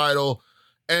championship title,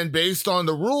 and based on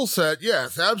the rule set,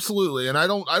 yes, absolutely. And I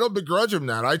don't begrudge him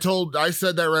that. I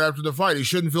said that right after the fight. He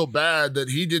shouldn't feel bad that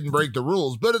he didn't break the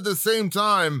rules. But at the same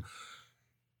time,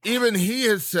 even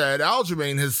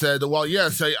Aljamain has said that while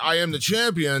yes, I am the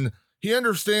champion, he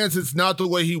understands it's not the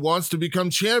way he wants to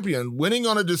become champion. Winning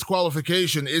on a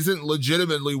disqualification isn't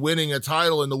legitimately winning a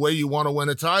title in the way you want to win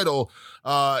a title.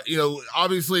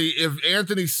 Obviously, if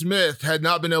Anthony Smith had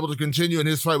not been able to continue in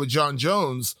his fight with John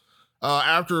Jones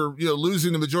after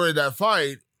losing the majority of that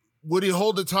fight, would he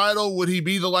hold the title? Would he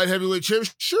be the light heavyweight champ?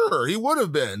 Sure, he would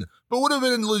have been, but would have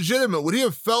been legitimate. Would he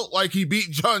have felt like he beat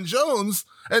John Jones?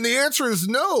 And the answer is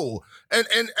no. And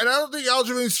I don't think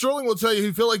Aljamain Sterling will tell you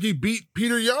he felt like he beat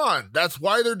Petr Yan. That's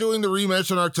why they're doing the rematch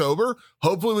in October.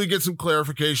 Hopefully we get some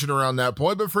clarification around that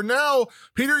point. But for now,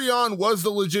 Petr Yan was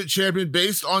the legit champion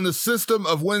based on the system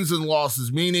of wins and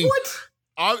losses, meaning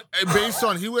based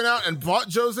on he went out and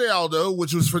fought Jose Aldo,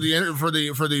 which was for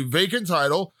the vacant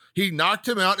title. He knocked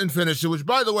him out and finished it, which,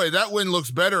 by the way, that win looks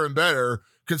better and better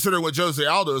considering what Jose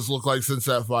Aldo has looked like since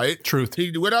that fight. Truth.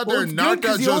 He went out there and knocked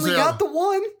out Jose Aldo. He only got the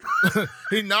one.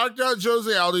 He knocked out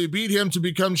Jose Aldo. He beat him to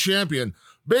become champion.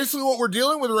 Basically, what we're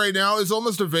dealing with right now is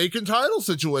almost a vacant title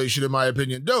situation, in my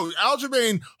opinion. No,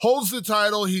 Aljamain holds the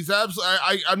title. He's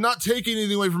absolutely. I'm not taking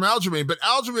anything away from Aljamain, but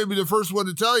Aljamain will be the first one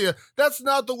to tell you that's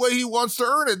not the way he wants to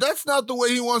earn it. That's not the way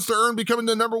he wants to earn becoming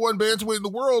the number one bantamweight in the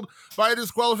world by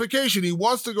disqualification. He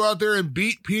wants to go out there and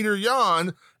beat Petr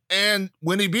Yan. And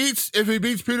if he beats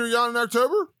Petr Yan in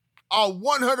October, I'll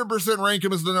 100% rank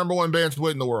him as the number one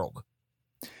bantamweight in the world.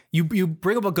 You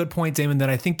bring up a good point, Damon, that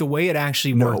I think the way it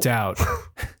actually worked out.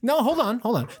 No, hold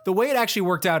on. The way it actually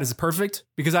worked out is perfect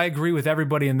because I agree with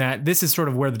everybody in that this is sort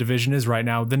of where the division is right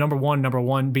now. The number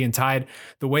one being tied.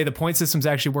 The way the point system's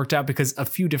actually worked out because a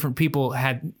few different people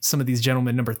had some of these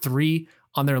gentlemen number 3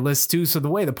 on their list too. So the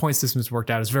way the point system's worked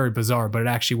out is very bizarre, but it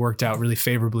actually worked out really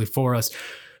favorably for us.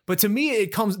 But to me,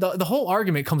 it comes the whole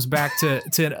argument comes back to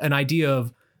an idea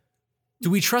of, do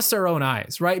we trust our own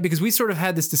eyes, right? Because we sort of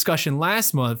had this discussion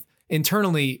last month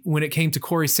internally when it came to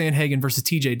Corey Sandhagen versus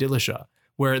TJ Dillashaw,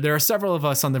 where there are several of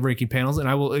us on the ranking panels, and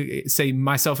I will say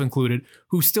myself included,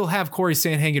 who still have Corey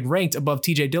Sandhagen ranked above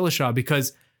TJ Dillashaw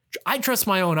because I trust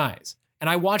my own eyes. And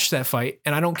I watched that fight,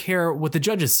 and I don't care what the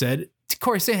judges said.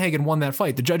 Corey Sandhagen won that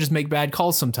fight. The judges make bad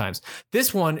calls sometimes.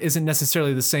 This one isn't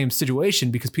necessarily the same situation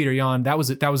because Petr Yan, that was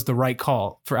the right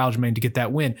call for Aljamain to get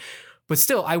that win. But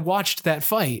still, I watched that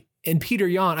fight. And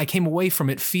Petr Yan, I came away from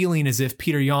it feeling as if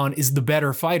Petr Yan is the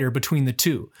better fighter between the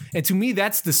two. And to me,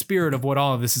 that's the spirit of what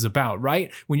all of this is about,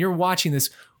 right? When you're watching this,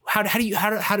 how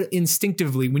do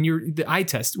instinctively, when you're the eye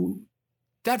test,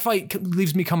 that fight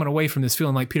leaves me coming away from this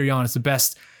feeling like Petr Yan is the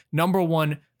best number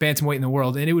one bantamweight in the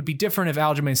world. And it would be different if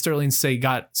Aljamain Sterling, say,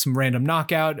 got some random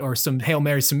knockout or some Hail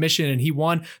Mary submission and he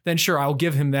won, then sure, I'll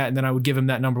give him that. And then I would give him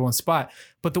that number one spot.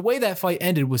 But the way that fight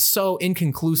ended was so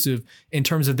inconclusive in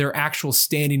terms of their actual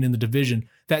standing in the division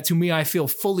that to me, I feel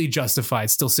fully justified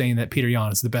still saying that Petr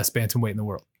Yan is the best bantamweight in the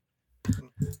world.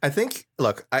 I think,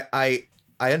 look, I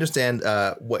understand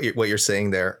what you're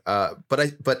saying there.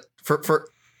 But for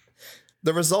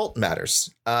the result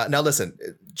matters. Now, listen,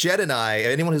 Jed and I,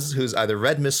 anyone who's either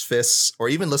read Misfits or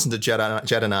even listened to Jed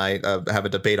and I have a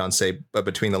debate on, say,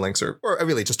 Between the Links or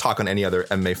really just talk on any other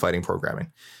MMA fighting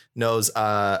programming, knows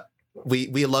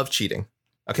we love cheating.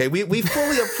 Okay, we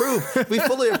fully approve. We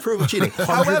fully approve of cheating.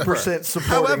 100%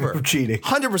 supporting of cheating.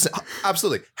 100%,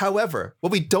 absolutely. However,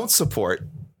 what we don't support,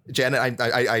 Janet,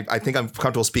 I think I'm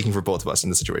comfortable speaking for both of us in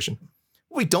this situation.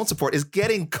 What we don't support is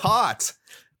getting caught.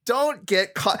 Don't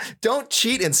get caught. Don't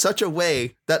cheat in such a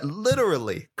way that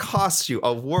literally costs you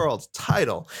a world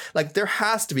title. Like, there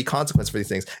has to be consequence for these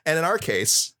things. And in our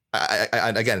case,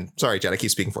 again, sorry, Jen, I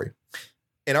keep speaking for you.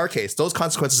 In our case, those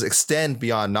consequences extend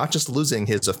beyond not just losing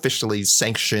his officially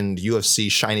sanctioned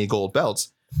UFC shiny gold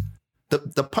belts.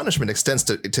 The punishment extends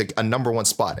to a number one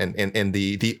spot in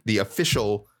the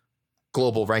official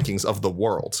global rankings of the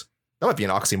world. That might be an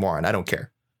oxymoron. I don't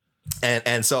care.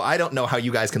 And so I don't know how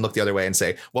you guys can look the other way and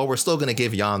say, well, we're still going to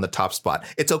give Jan the top spot.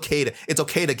 It's okay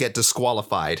to get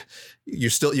disqualified. You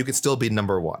can still be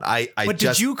number one. But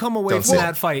did you come away from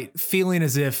that fight feeling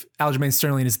as if Aljamain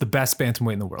Sterling is the best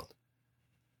bantamweight in the world?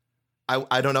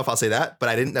 I don't know if I'll say that, but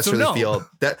I didn't necessarily feel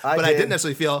that. But I didn't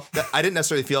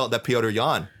necessarily feel that Piotr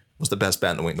Jan was the best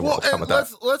bantamweight in the world. How about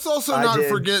that? Let's also not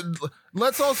forget.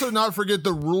 Let's also not forget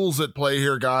the rules at play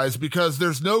here, guys, because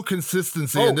there's no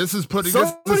consistency, and this is putting.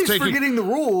 Somebody's forgetting the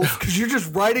rules because you're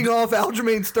just writing off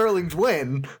Aljamain Sterling's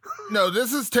win. No,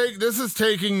 this is taking the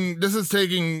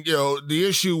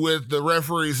issue with the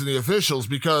referees and the officials,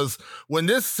 because when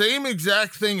this same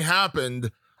exact thing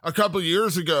happened a couple of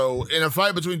years ago in a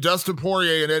fight between Dustin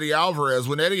Poirier and Eddie Alvarez,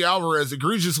 when Eddie Alvarez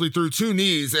egregiously threw two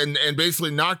knees and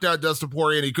basically knocked out Dustin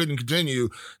Poirier and he couldn't continue,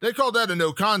 they called that a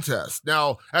no contest.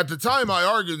 Now, at the time, I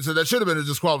argued and said that should have been a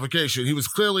disqualification. He was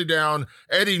clearly down.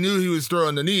 Eddie knew he was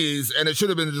throwing the knees, and it should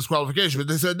have been a disqualification. But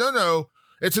they said, no,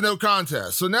 it's a no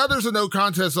contest. So now there's a no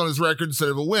contest on his record instead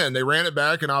of a win. They ran it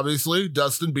back, and obviously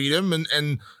Dustin beat him,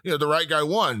 and the right guy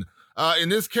won. In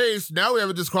this case, now we have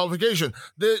a disqualification.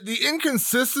 The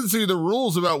inconsistency of the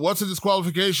rules about what's a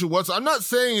disqualification, I'm not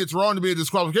saying it's wrong to be a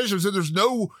disqualification. I'm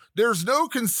saying there's no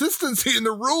consistency in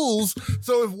the rules.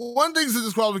 So if one thing's a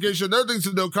disqualification, another thing's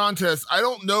a no contest, I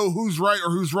don't know who's right or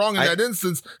who's wrong in that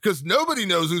instance, because nobody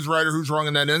knows who's right or who's wrong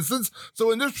in that instance. So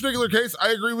in this particular case, I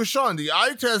agree with Sean. The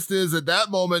eye test is, at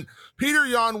that moment, Peter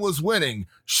Yan was winning.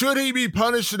 Should he be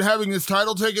punished and having his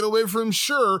title taken away from him?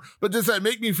 Sure. But does that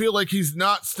make me feel like he's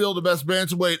not still the best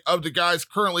bantamweight of the guys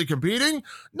currently competing?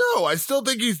 No, I still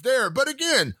think he's there. But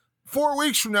again, 4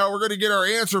 weeks from now, we're going to get our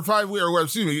answer. 8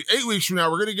 weeks from now,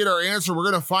 we're going to get our answer.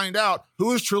 We're going to find out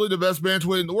who is truly the best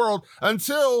bantamweight in the world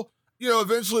until,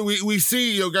 eventually we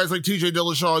see, guys like TJ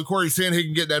Dillashaw and Corey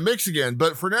Sandhagen get in that mix again.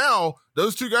 But for now,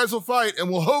 those two guys will fight,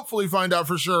 and we'll hopefully find out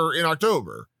for sure in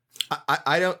October.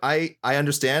 I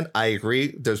understand. I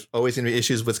agree. There's always going to be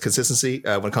issues with consistency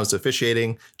when it comes to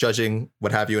officiating, judging,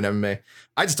 what have you in MMA.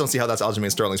 I just don't see how that's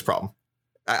Aljamain Sterling's problem.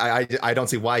 I don't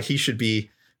see why he should be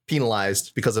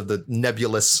penalized because of the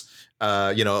nebulous,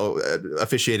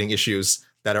 officiating issues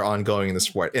that are ongoing in the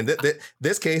sport. In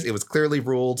this case, it was clearly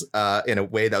ruled in a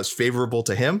way that was favorable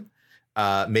to him.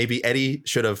 Maybe Eddie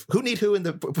should have. Who need who in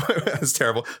the? That's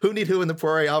terrible. Who need who in the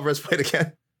Poirier Alvarez fight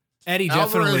again? Eddie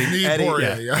definitely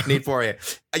need Poirier.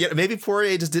 Maybe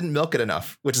Poirier just didn't milk it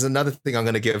enough, which is another thing I'm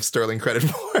going to give Sterling credit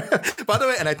for. By the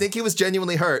way, and I think he was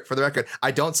genuinely hurt. For the record,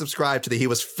 I don't subscribe to he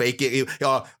was faking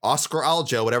Oscar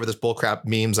Aljo, whatever this bullcrap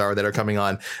memes are that are coming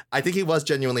on. I think he was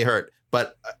genuinely hurt,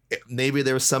 but maybe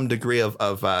there was some degree of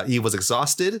he was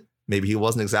exhausted. Maybe he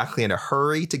wasn't exactly in a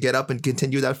hurry to get up and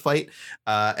continue that fight.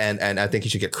 And I think he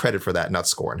should get credit for that, not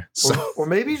scorn. So, or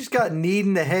maybe he just got kneed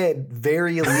in the head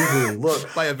very illegally.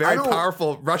 Look, by a very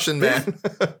powerful Russian man.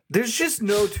 There's just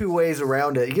no two ways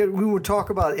around it. We would talk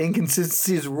about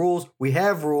inconsistencies of rules. We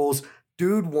have rules.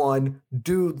 Dude won,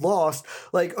 dude lost.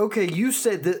 Like, okay, you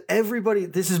said that everybody.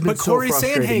 This has been so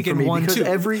frustrating for me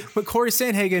because But Corey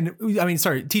Sandhagen,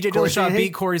 TJ Dillashaw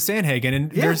beat Corey Sandhagen,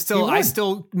 and I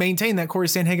still maintain that Corey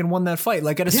Sandhagen won that fight.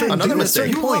 Like at a certain point,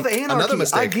 you love anarchy.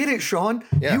 I get it, Sean.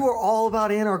 Yeah. You are all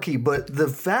about anarchy, but the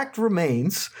fact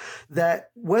remains that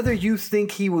whether you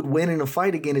think he would win in a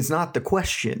fight again is not the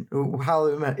question.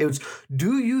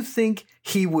 Do you think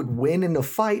he would win in a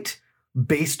fight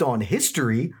based on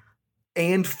history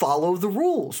and follow the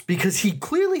rules? Because he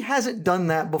clearly hasn't done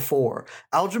that before.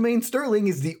 Aljamain Sterling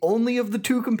is the only of the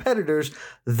two competitors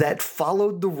that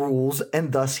followed the rules,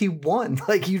 and thus he won.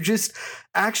 Like,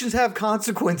 actions have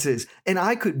consequences. And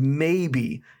I could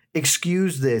maybe,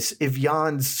 excuse this if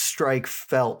Jan's strike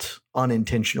felt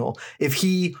unintentional. If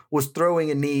he was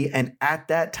throwing a knee and at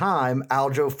that time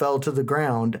Aljo fell to the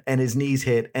ground and his knees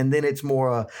hit, and then it's more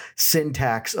a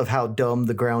syntax of how dumb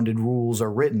the grounded rules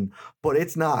are written. But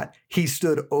it's not. He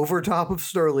stood over top of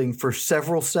Sterling for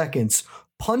several seconds,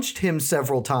 punched him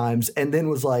several times, and then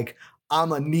was like,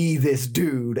 I'm a knee this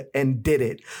dude, and did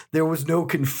it. There was no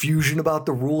confusion about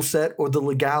the rule set or the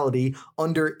legality.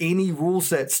 Under any rule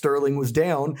set Sterling was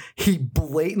down, he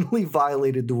blatantly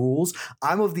violated the rules.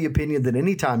 I'm of the opinion that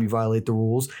anytime you violate the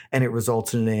rules and it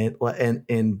results in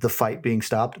the fight being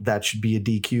stopped, that should be a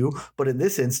DQ. But in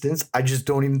this instance, I just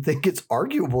don't even think it's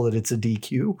arguable that it's a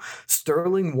DQ.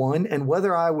 Sterling won, and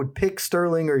whether I would pick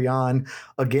Sterling or Jan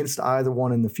against either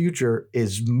one in the future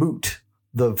is moot.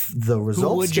 The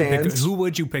result stands. Who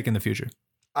would you pick in the future?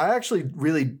 I actually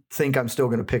really think I'm still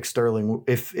going to pick Sterling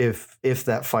if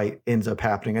that fight ends up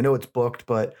happening. I know it's booked,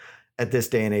 but at this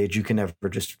day and age, you can never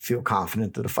just feel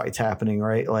confident that a fight's happening,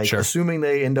 right? Like, sure. Assuming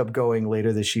they end up going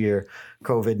later this year,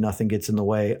 COVID, nothing gets in the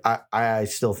way. I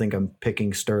still think I'm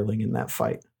picking Sterling in that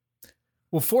fight.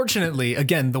 Well, fortunately,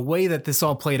 again, the way that this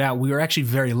all played out, we were actually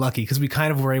very lucky because we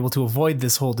kind of were able to avoid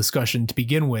this whole discussion to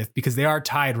begin with because they are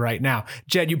tied right now.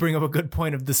 Jed, you bring up a good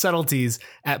point of the subtleties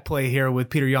at play here with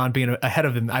Peter Yan being ahead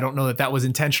of him. I don't know that was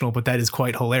intentional, but that is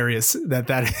quite hilarious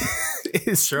that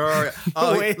is. Sure.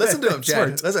 Oh, listen to him,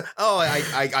 Jed. Listen. Oh,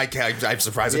 I'm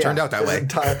surprised it turned out that way.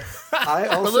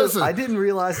 I didn't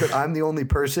realize that I'm the only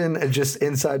person just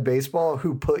inside baseball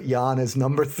who put Yan as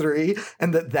number 3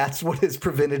 and that's what has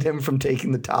prevented him from taking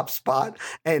the top spot.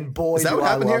 And boy, do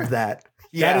I love that.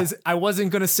 Yeah. That is, I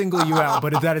wasn't going to single you out,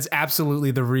 but that is absolutely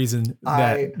the reason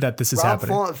that this is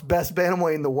happening. Font's best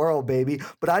bantamweight in the world, baby.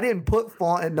 But I didn't put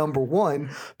Font at number 1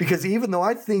 because even though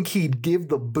I think he'd give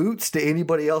the boots to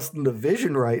anybody else in the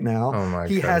division right now,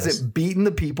 he hasn't beaten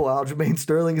the people Aljamain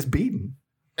Sterling has beaten.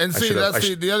 And see, that's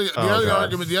the other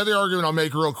argument. The other argument I'll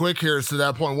make real quick here is to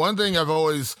that point. One thing I've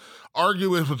always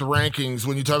argued with the rankings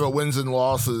when you talk about wins and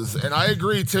losses, and I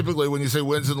agree typically when you say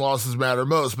wins and losses matter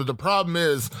most, but the problem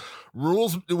is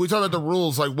rules. We talk about the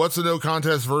rules, like what's a no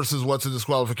contest versus what's a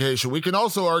disqualification. We can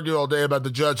also argue all day about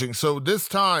the judging. So this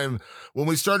time, when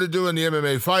we started doing the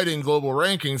MMA fighting global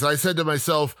rankings, I said to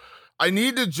myself, I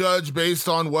need to judge based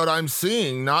on what I'm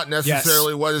seeing, not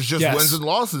necessarily what is just wins and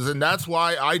losses. And that's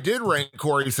why I did rank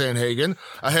Corey Sandhagen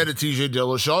ahead of TJ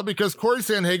Dillashaw, because Corey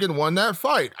Sandhagen won that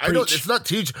fight. It's not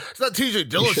TJ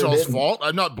Dillashaw's fault.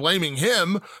 I'm not blaming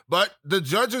him, but the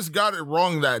judges got it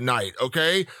wrong that night.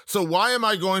 Okay. So why am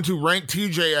I going to rank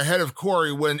TJ ahead of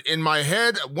Corey when in my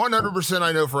head, 100%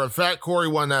 I know for a fact Corey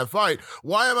won that fight?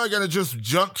 Why am I going to just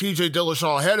jump TJ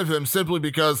Dillashaw ahead of him simply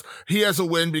because he has a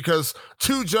win because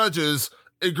 2 judges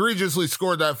egregiously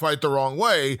scored that fight the wrong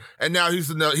way, and now he's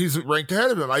ranked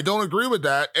ahead of him? I don't agree with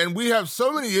that, and we have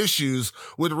so many issues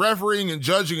with refereeing and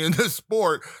judging in this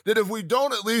sport that if we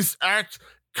don't at least act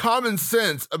common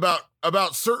sense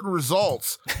about certain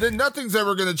results, then nothing's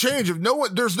ever going to change. If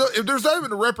there's not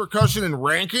even a repercussion in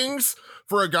rankings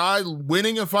for a guy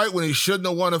winning a fight when he shouldn't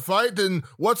have won a fight, then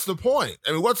what's the point?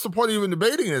 I mean, what's the point of even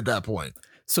debating it at that point?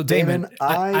 So Damon,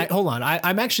 hold on.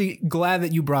 I'm actually glad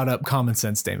that you brought up common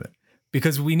sense, Damon,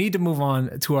 because we need to move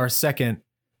on to our second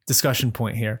discussion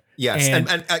point here. Yes.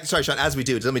 And sorry, Sean, as we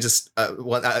do, let me just,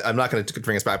 I'm not going to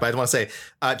bring us back, but I want to say,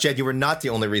 Jed, you were not the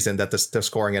only reason that the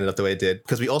scoring ended up the way it did,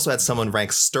 because we also had someone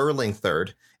rank Sterling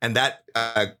 3rd. And that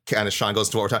kind of, Sean, goes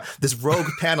to what we're talking. This rogue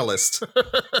panelist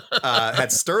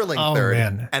had Sterling 3rd.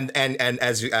 Man. And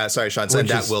as you, sorry, Sean said,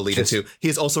 that will lead into, he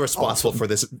is also responsible for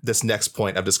this next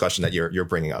point of discussion that you're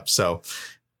bringing up. So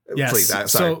yes. Please,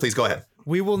 please go ahead.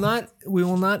 We will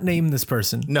not name this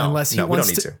person unless he wants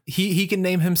we don't need to. He can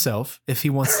name himself if he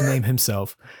wants to name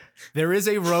himself. There is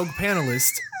a rogue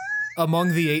panelist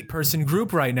among the 8-person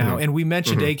group right now. And we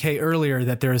mentioned AK earlier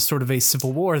that there is sort of a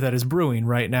civil war that is brewing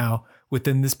right now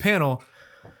within this panel.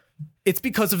 It's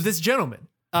because of this gentleman.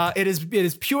 It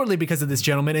is purely because of this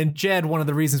gentleman. And Jed, one of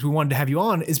the reasons we wanted to have you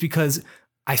on is because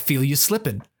I feel you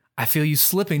slipping. I feel you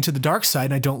slipping to the dark side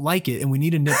and I don't like it. And we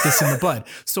need to nip this in the bud.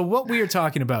 So what we are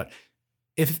talking about,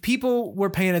 if people were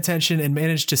paying attention and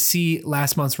managed to see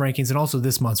last month's rankings and also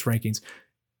this month's rankings,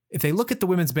 if they look at the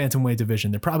women's bantamweight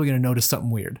division, they're probably going to notice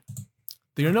something weird.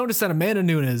 They're going to notice that Amanda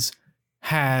Nunes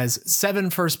has 7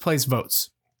 first place votes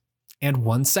and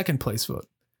 1 second place vote.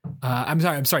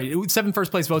 I'm sorry. 7 first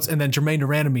place votes, and then Jermaine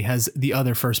Durandamy has the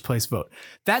other first place vote.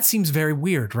 That seems very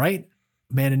weird, right?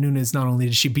 Amanda Nunes, not only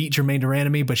did she beat Jermaine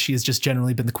Durandamy, but she has just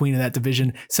generally been the queen of that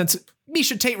division since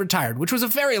Miesha Tate retired, which was a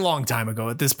very long time ago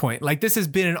at this point. Like, this has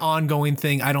been an ongoing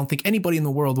thing. I don't think anybody in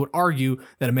the world would argue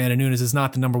that Amanda Nunes is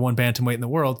not the number 1 bantamweight in the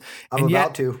world. I'm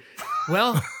about to.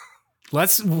 Well,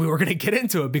 we're going to get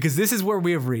into it because this is where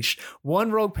we have reached.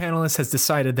 One rogue panelist has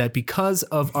decided that because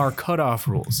of our cutoff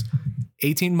rules,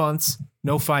 18 months,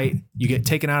 no fight, you get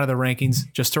taken out of the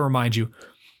rankings. Just to remind you,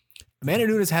 Amanda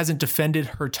Nunes hasn't defended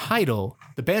her title,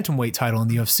 the bantamweight title in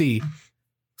the UFC,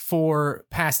 for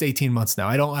past 18 months now.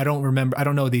 I don't remember. I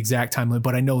don't know the exact time limit,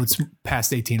 but I know it's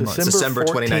past 18 months. December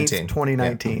 2019.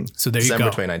 2019. Yeah. So there December you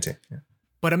go. 2019. Yeah.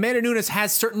 But Amanda Nunes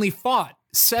has certainly fought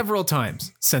several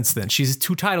times since then. She's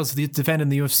 2 titles to defend in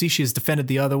the UFC. She has defended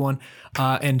the other one,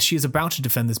 and she is about to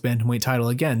defend this bantamweight title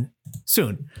again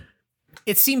soon.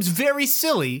 It seems very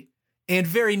silly and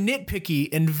very nitpicky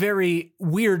and very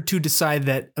weird to decide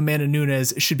that Amanda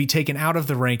Nunes should be taken out of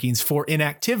the rankings for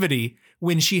inactivity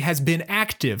when she has been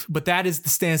active. But that is the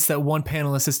stance that one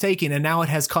panelist has taken, and now it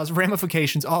has caused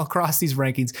ramifications all across these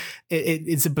rankings.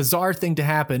 It's a bizarre thing to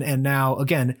happen, and now,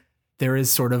 again, there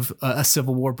is sort of a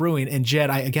civil war brewing. And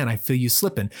Jed, I feel you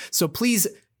slipping. So please,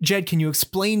 Jed, can you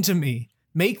explain to me,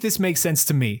 make this make sense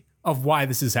to me of why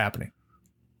this is happening?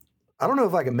 I don't know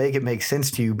if I can make it make sense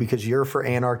to you because you're for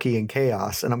anarchy and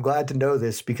chaos. And I'm glad to know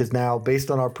this because now, based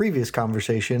on our previous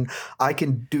conversation, I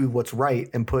can do what's right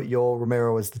and put Yoel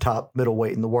Romero as the top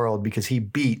middleweight in the world because he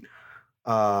beat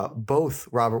both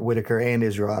Robert Whittaker and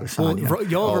Israel Adesanya. Well,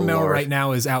 Yoel Romero right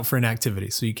now is out for inactivity,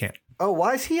 so you can't. Oh,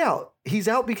 why is he out? He's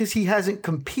out because he hasn't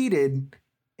competed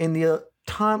in the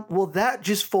time. Well, that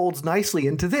just folds nicely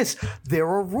into this. There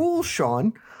are rules,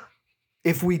 Sean.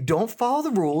 If we don't follow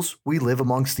the rules, we live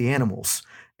amongst the animals.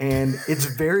 And it's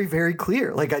very, very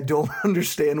clear. Like, I don't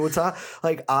understand what's on.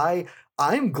 Like,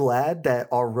 I'm glad that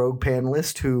our rogue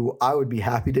panelist, who I would be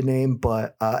happy to name,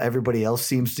 but everybody else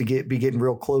seems to be getting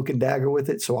real cloak and dagger with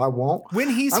it, so I won't. When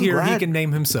he's here, he can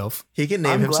name himself. He can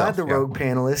name himself. I'm glad the rogue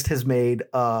panelist has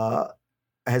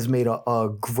made a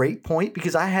great point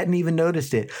because I hadn't even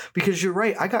noticed it. Because you're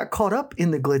right, I got caught up in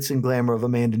the glitz and glamour of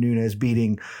Amanda Nunes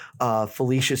beating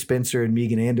Felicia Spencer and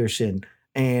Megan Anderson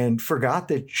and forgot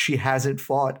that she hasn't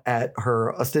fought at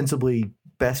her ostensibly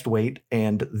best weight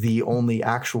and the only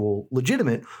actual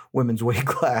legitimate women's weight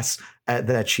class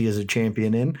that she is a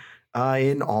champion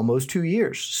in almost 2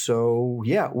 years. So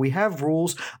yeah, we have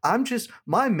rules.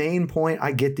 My main point,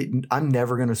 I get that I'm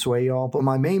never going to sway y'all, but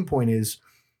my main point is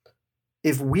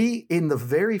if we, in the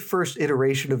very first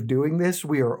iteration of doing this,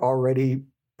 we are already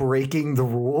breaking the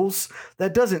rules,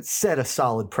 that doesn't set a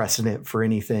solid precedent for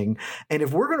anything. And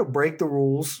if we're going to break the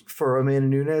rules for Amanda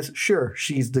Nunes, sure,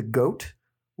 she's the GOAT.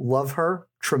 Love her.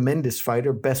 Tremendous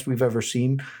fighter. Best we've ever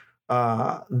seen.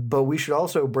 But we should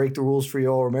also break the rules for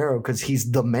Yoel Romero because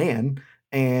he's the man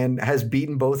and has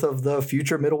beaten both of the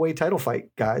future middleweight title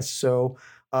fight guys. So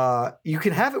you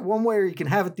can have it one way or you can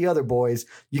have it the other, boys.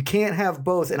 You can't have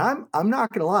both. And I'm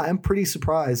not going to lie. I'm pretty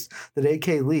surprised that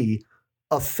AK Lee,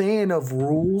 a fan of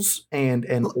rules and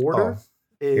order,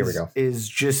 he's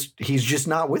just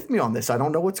not with me on this. I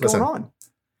don't know what's going on.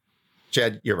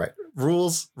 Jed, you're right.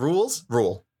 Rules,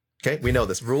 rule. Okay, we know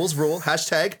this. Rules, rule.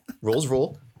 Hashtag rules,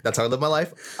 rule. That's how I live my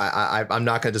life. I'm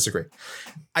not going to disagree.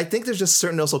 I think there's just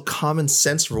certain also common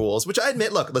sense rules, which I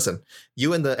admit. Look, listen.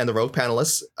 You and the rogue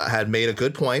panelists had made a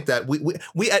good point that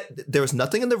there was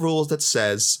nothing in the rules that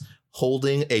says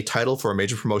holding a title for a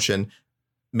major promotion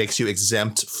makes you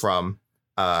exempt from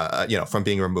from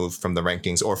being removed from the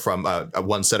rankings or from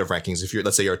one set of rankings. If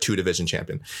let's say you're a 2-division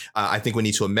champion, I think we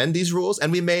need to amend these rules,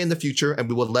 and we may in the future, and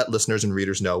we will let listeners and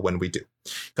readers know when we do,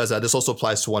 because this also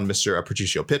applies to one Mr.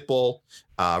 Patricio Pitbull,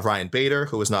 Ryan Bader,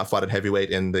 who has not fought at heavyweight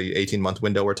in the 18-month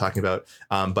window we're talking about,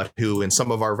 but who in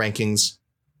some of our rankings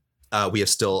we have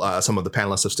still some of the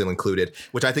panelists have still included,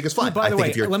 which I think is fine. By the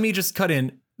way, let me just cut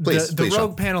in. Please, the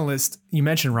rogue panelist, you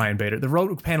mentioned Ryan Bader. The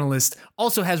rogue panelist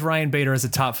also has Ryan Bader as a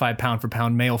top 5 pound for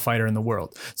pound male fighter in the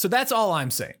world. So that's all I'm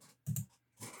saying.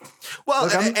 Well,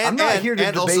 look, I'm not here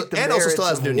to debate the merits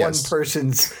of one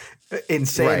person's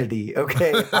insanity. Right.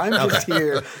 Okay, I'm just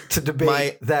here to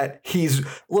debate that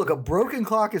a broken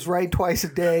clock is right twice a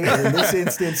day, and in this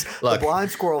instance, the blind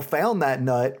squirrel found that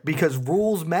nut because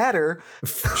rules matter.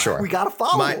 Sure, we got to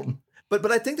follow them. But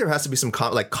I think there has to be some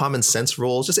common sense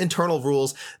rules, just internal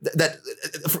rules that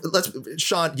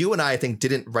Sean, you and I think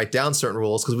didn't write down certain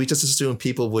rules because we just assumed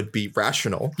people would be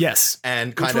rational. Yes,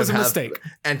 and which was a mistake,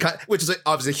 which is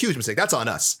obviously a huge mistake. That's on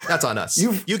us.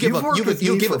 You give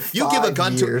a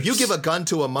gun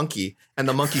to a monkey and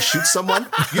the monkey shoots someone.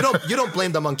 You don't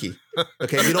blame the monkey.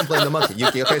 Okay, you don't blame the monkey.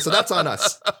 Okay, so that's on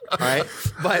us. All right,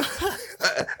 but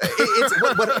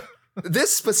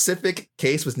this specific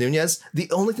case with Nunes,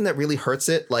 the only thing that really hurts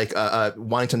it,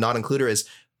 wanting to not include her, is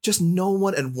just no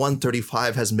one at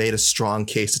 135 has made a strong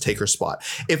case to take her spot.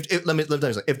 If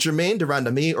Jermaine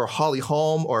Durandamy or Holly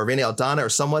Holm or Rainey Aldana or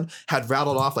someone had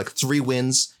rattled off 3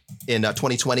 wins in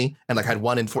 2020 and like had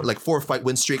won in 4-fight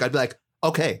win streak, I'd be like,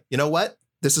 okay, you know what?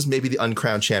 This is maybe the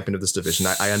uncrowned champion of this division.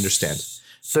 I understand.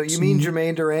 So you mean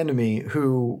Jermaine Durandamy,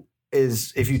 who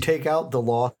is, if you take out the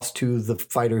loss to the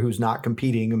fighter who's not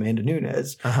competing, Amanda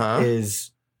Nunes,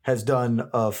 has done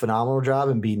a phenomenal job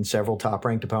and beaten several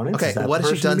top-ranked opponents. Okay, what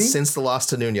has she done since the loss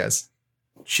to Nunes?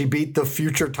 She beat the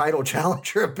future title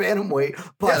challenger of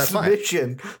bantamweight by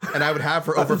submission. And I would have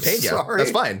her over Pena.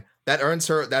 That's fine. That earns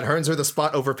her the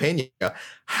spot over Pena.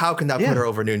 How can that put her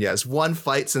over Nunes? One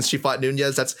fight since she fought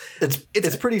Nunes.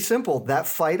 It's pretty simple. That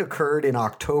fight occurred in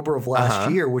October of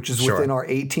last year, which is within our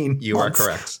 18 you months are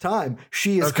correct. time.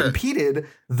 She has competed.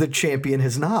 The champion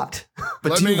has not.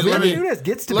 But Nunes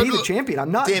gets to be the champion.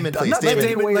 I'm not. Damon, please.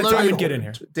 Let me get in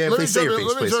here. Damon, please say your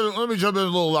piece, please. Let me jump in a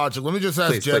little logic. Let me just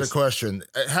ask Jed a question.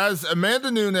 Has Amanda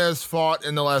Nunes fought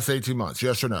in the last 18 months?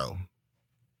 Yes or no?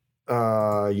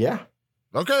 Yeah.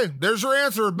 Okay, there's your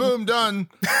answer. Boom, done.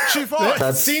 She fought.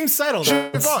 That seems settled. She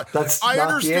fought. I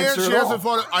understand she hasn't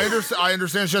fought. I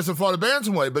understand she hasn't fought a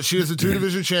bantamweight, but she is a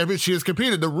 2-division champion. She has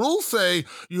competed. The rules say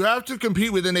you have to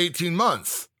compete within 18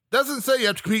 months. Doesn't say you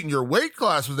have to compete in your weight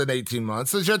class within 18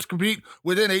 months. It says you have to compete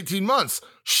within 18 months.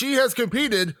 She has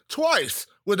competed twice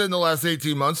within the last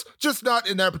 18 months, just not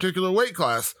in that particular weight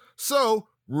class. So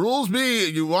rules be,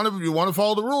 you want to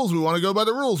follow the rules. We want to go by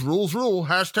the rules. Rules rule.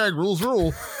 Hashtag rules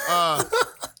rule.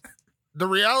 The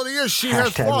reality is she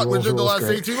has fought within the last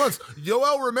 18 months.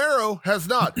 Yoel Romero has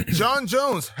not. John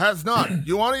Jones has not.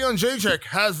 Joanna Jędrzejczyk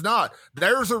has not.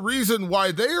 There's a reason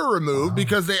why they are removed,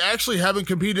 because they actually haven't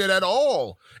competed at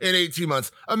all in 18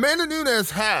 months. Amanda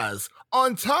Nunes has.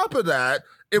 On top of that,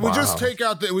 if we just take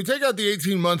out the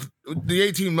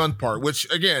 18-month part, which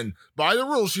again, by the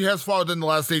rules, she has fought within the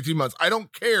last 18 months. I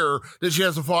don't care that she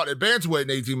hasn't fought at bantamweight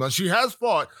in 18 months. She has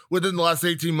fought within the last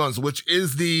 18 months, which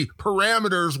is the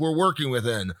parameters we're working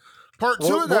within. Part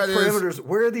two of that is,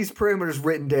 where are these parameters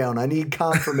written down? I need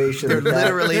confirmation. They're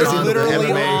literally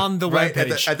on the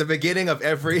webpage. At the beginning of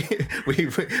every,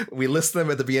 we list them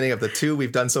at the beginning of the 2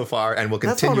 we've done so far, and we'll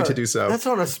continue to do so. That's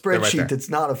on a spreadsheet that's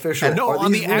not official. No,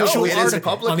 on the actual article. It is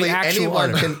publicly.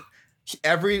 Anyone can.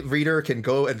 Every reader can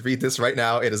go and read this right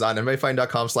now. It is on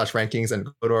MMAfighting.com/rankings and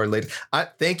go to our latest.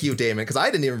 Thank you, Damon, because I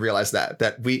didn't even realize that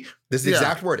this is the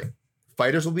exact wording.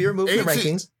 Fighters will be removed from the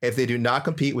rankings if they do not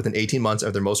compete within 18 months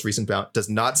of their most recent bout. Does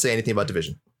not say anything about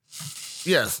division.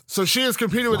 Yes. So she has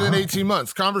competed within 18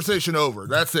 months. Conversation over.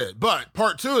 That's it. But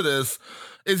part 2 of this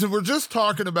is, if we're just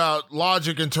talking about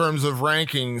logic in terms of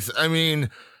rankings, I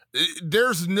mean, there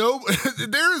is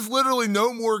literally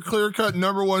no more clear-cut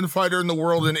number 1 fighter in the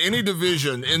world in any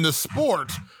division in the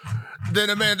sport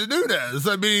than Amanda Nunes.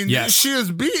 I mean, she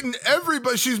has beaten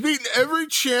everybody. She's beaten every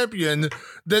champion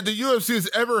that the UFC has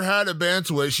ever had at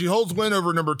bantamweight. She holds win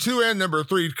over number 2 and number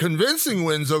 3, convincing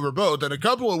wins over both, and a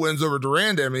couple of wins over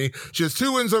Durandamy. She has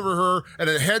 2 wins over her and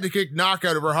a head-to-kick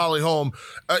knockout over Holly Holm.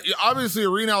 Obviously,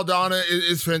 Irene Aldana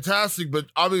is fantastic, but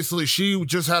obviously she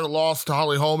just had a loss to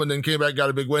Holly Holm and then came back and got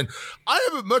a big win. I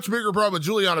have a much bigger problem with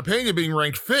Juliana Pena being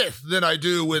ranked 5th than I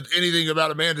do with anything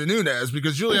about Amanda Nunes,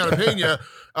 because Juliana Pena,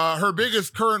 her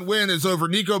biggest current win is over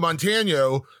Nico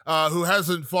Montano, who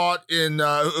hasn't fought in,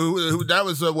 who that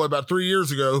was about 3 years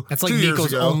ago. That's like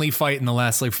Nico's only fight in the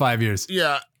last 5 years.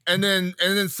 Yeah. And then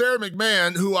Sarah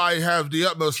McMahon, who I have the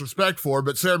utmost respect for,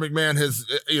 but Sarah McMahon has,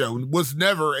 was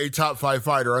never a top 5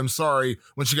 fighter. I'm sorry,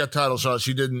 when she got title shot,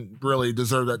 she didn't really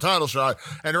deserve that title shot.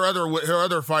 And her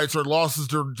other fights are losses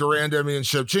to Durandamy and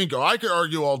Shevchenko. I could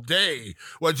argue all day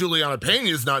why Juliana Pena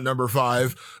is not number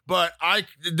 5, but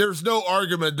there's no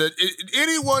argument that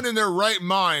anyone in their right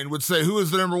mind would say who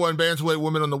is the number 1 bantamweight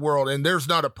woman in the world. And there's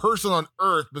not a person on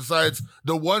earth besides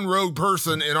the one rogue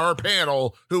person in our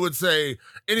panel who would say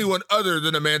anyone other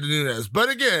than Amanda Nunes. But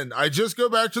again, I just go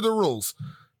back to the rules.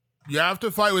 You have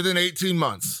to fight within 18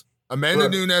 months. Amanda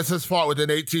Nunes has fought within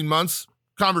 18 months.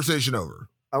 Conversation over.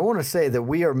 I want to say that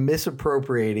we are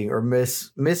misappropriating or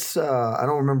I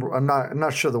don't remember. I'm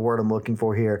not sure the word I'm looking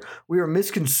for here. We are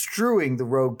misconstruing the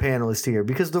rogue panelist here,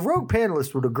 because the rogue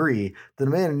panelist would agree that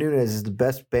Amanda Nunes is the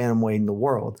best bantamweight in the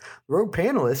world. The rogue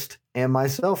panelist and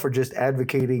myself are just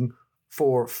advocating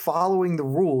for following the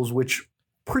rules, which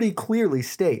pretty clearly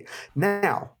state.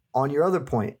 Now, on your other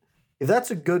point, if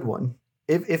that's a good one,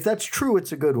 if that's true,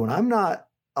 it's a good one. I'm not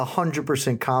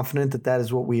 100% confident that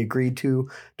is what we agreed to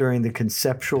during the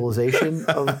conceptualization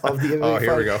of the MMA fight.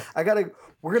 Here we go.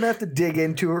 We're gonna have to dig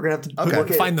into. We're gonna have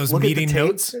to find those meeting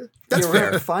notes. We're gonna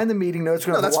have to find the meeting notes.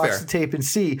 We're gonna have to watch the tape and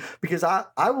see. Because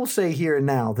I will say here and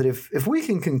now that if we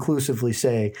can conclusively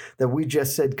say that we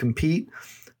just said compete,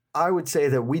 I would say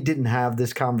that we didn't have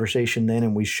this conversation then,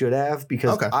 and we should have,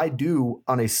 because I do,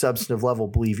 on a substantive level,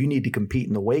 believe you need to compete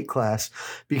in the weight class,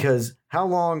 because how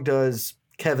long does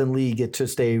Kevin Lee get to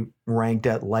stay ranked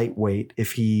at lightweight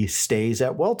if he stays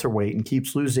at welterweight and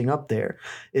keeps losing up there?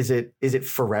 Is it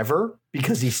think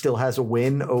because he still has a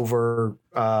win over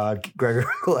Gregor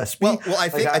Gillespie? Well, I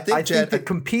think that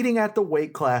competing at the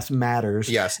weight class matters.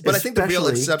 Yes, but I think the real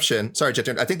exception. Sorry,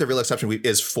 Jet. I think the real exception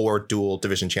is for dual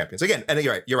division champions. Again, and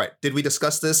you're right. Did we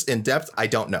discuss this in depth? I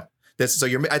don't know. I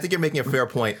think you're making a fair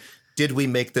point. Did we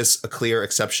make this a clear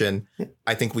exception?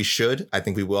 I think we should. I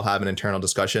think we will have an internal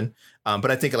discussion. But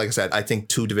I think, like I said, I think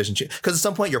two division because at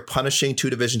some point you're punishing two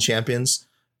division champions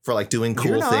for like doing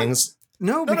cool things.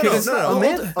 No, because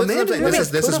Amanda Nunes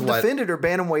could have defended her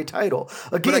bantamweight title.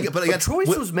 Again, but a choice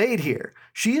was made here.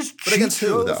 She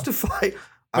chose to fight.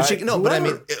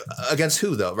 Against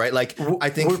who though? Right? Like I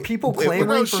think were people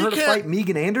clamoring for her to fight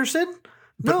Megan Anderson?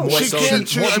 No, more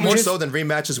so than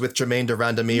rematches with Jermaine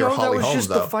Durandamy or Holly Holmes, though. That was just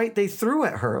the fight they threw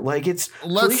at her. Like,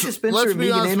 Felicia Spencer and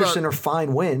Megan Anderson are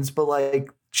fine wins, but, like,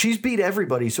 she's beat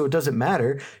everybody, so it doesn't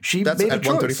matter. She made a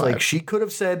choice. Like, she could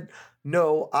have said,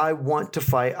 no, I want to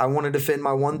fight. I want to defend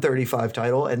my 135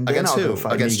 title, and then I'll go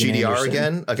fight against Megan GDR Anderson.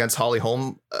 Again? Against Holly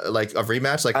Holm, like, a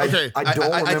rematch? Like, I don't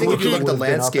remember. I think if you look at the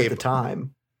landscape at the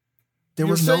time, there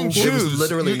was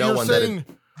literally no one that...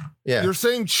 Yeah. You're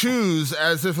saying choose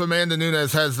as if Amanda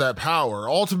Nunes has that power.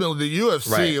 Ultimately, the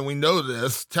UFC, and we know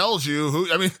this, tells you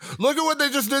who. I mean, look at what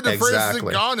they just did to Francis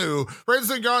Ngannou.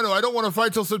 Francis Ngannou, I don't want to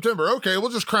fight till September. Okay,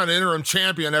 we'll just crown an interim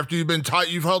champion after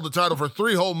you've held the title for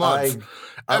 3 whole months.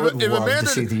 I would love to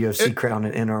see the UFC crown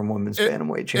an interim women's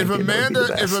bantamweight champion.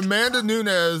 If Amanda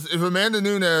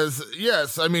Nunes,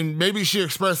 yes, I mean, maybe she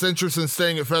expressed interest in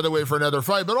staying at featherweight for another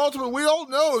fight, but ultimately, we all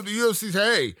know if the UFC's,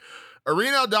 hey,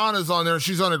 Irene Aldana's on there.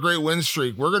 She's on a great win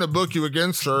streak. We're going to book you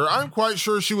against her. I'm quite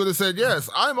sure she would have said yes.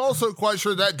 I'm also quite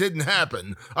sure that didn't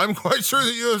happen. I'm quite sure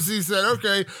the UFC said,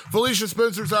 okay, Felicia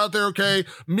Spencer's out there. Okay,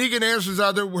 Megan Anderson's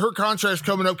out there. Her contract's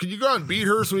coming up. Can you go out and beat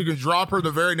her so we can drop her the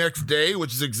very next day,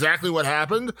 which is exactly what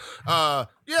happened.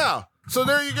 Yeah. So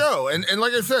there you go. And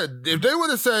like I said, if they would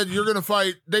have said you're going to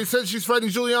fight, they said she's fighting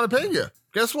Juliana Pena.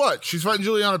 Guess what? She's fighting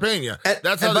Juliana Pena.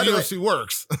 That's how the UFC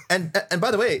works. And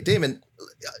by the way, Damon,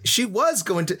 she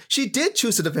did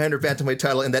choose to defend her bantamweight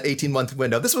title in that 18-month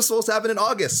window. This was supposed to happen in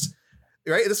August,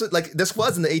 right? This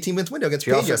was in the 18-month window against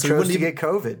Pena. She also chose to get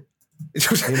COVID.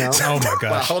 You know? Oh my gosh!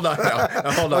 Well, hold on now.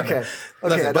 Hold on. Okay.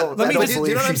 Listen, do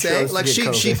you know what I'm saying? Like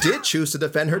she did choose to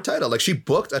defend her title. Like she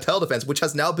booked a title defense, which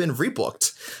has now been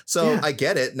rebooked. So I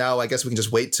get it. Now I guess we can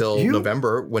just wait till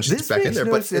November when she's back in there.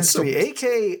 But it's so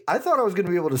AK. I thought I was going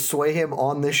to be able to sway him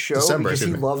on this show because he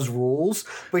loves rules.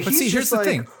 But here's the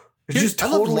thing. Just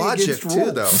totally against rules.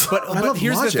 Too, though. But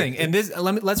here's the thing, and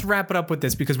let's wrap it up with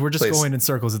this because we're just going in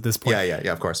circles at this point.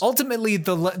 Yeah, of course. Ultimately,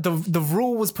 the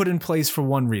rule was put in place for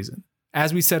one reason.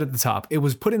 As we said at the top, it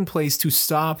was put in place to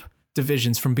stop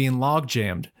divisions from being log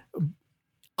jammed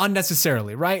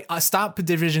unnecessarily, right? Stop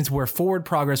divisions where forward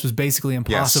progress was basically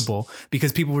impossible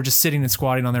because people were just sitting and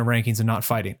squatting on their rankings and not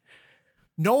fighting.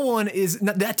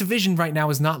 That division right now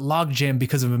is not log jammed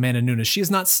because of Amanda Nunes. She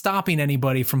is not stopping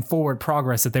anybody from forward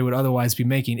progress that they would otherwise be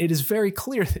making. It is very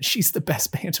clear that she's the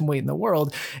best bantamweight in the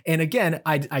world. And again,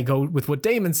 I go with what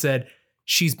Damon said.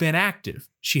 She's been active.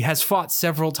 She has fought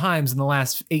several times in the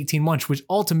last 18 months, which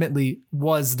ultimately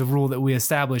was the rule that we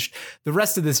established. The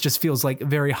rest of this just feels like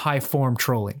very high form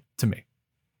trolling to me.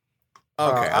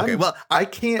 Okay. Well, I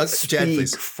can't speak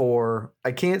for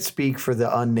the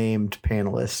unnamed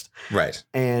panelist. Right.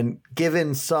 And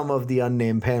given some of the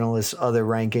unnamed panelists' other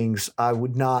rankings, I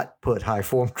would not put high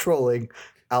form trolling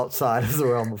outside of the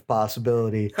realm of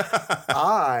possibility.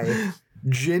 I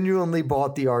genuinely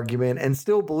bought the argument and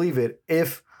still believe it.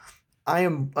 If I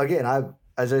am, again,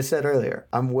 as I said earlier,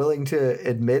 I'm willing to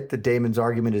admit that Damon's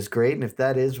argument is great. And if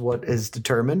that is what is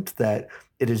determined, that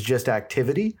it is just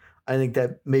activity, I think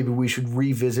that maybe we should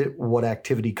revisit what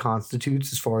activity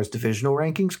constitutes as far as divisional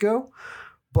rankings go.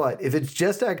 But if it's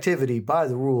just activity by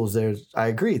the rules, I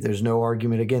agree. There's no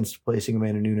argument against placing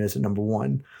Amanda Nunes at number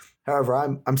one. However,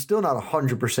 I'm still not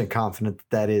 100% confident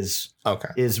that is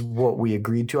what we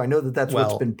agreed to. I know that that's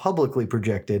what's been publicly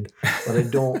projected, but I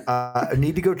don't. I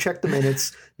need to go check the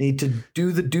minutes. Need to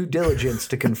do the due diligence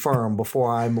to confirm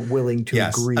before I'm willing to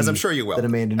agree. As I'm sure you will. That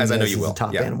Amanda Nunes is the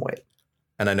top bantamweight.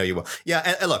 And I know you will.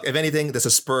 Yeah, and look, if anything, this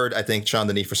has spurred, I think, Sean,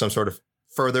 the need for some sort of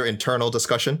further internal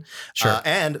discussion. Sure.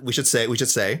 And we should say,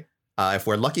 If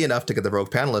we're lucky enough to get the Rogue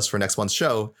panelists for next month's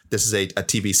show, this is a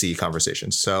TBC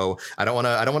conversation. So I don't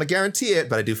want to guarantee it,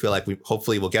 but I do feel like we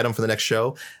hopefully will get them for the next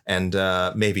show, and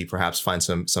maybe perhaps find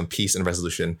some peace and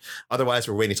resolution. Otherwise,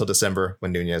 we're waiting until December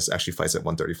when Nunes actually fights at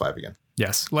 135 again.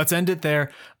 Yes, let's end it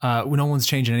there. No one's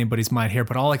changing anybody's mind here,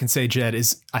 but all I can say, Jed,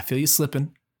 is I feel you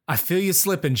slipping. I feel you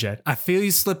slipping, Jed. I feel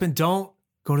you slipping. Don't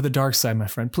go to the dark side, my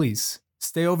friend. Please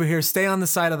stay over here. Stay on the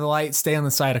side of the light. Stay on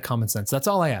the side of common sense. That's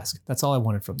all I ask. That's all I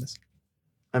wanted from this.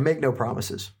 I make no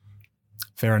promises.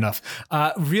 Fair enough.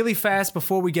 Really fast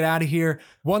before we get out of here,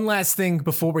 one last thing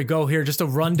before we go here, just a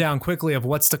rundown quickly of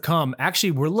what's to come.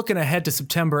 Actually, we're looking ahead to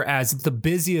September as the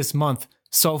busiest month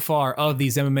so far of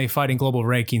these MMA Fighting Global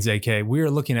Rankings, AK. We are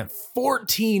looking at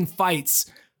 14 fights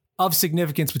of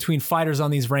significance between fighters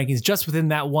on these rankings just within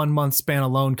that 1 month span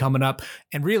alone coming up.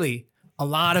 And really, a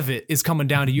lot of it is coming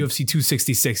down to UFC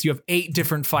 266. You have 8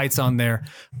 different fights on there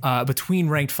between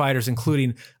ranked fighters,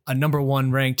 including a number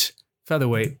 1 ranked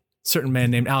featherweight, certain man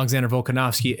named Alexander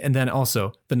Volkanovski, and then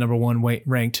also the number 1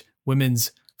 ranked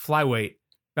women's flyweight,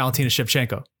 Valentina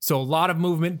Shevchenko. So a lot of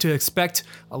movement to expect,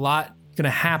 a lot going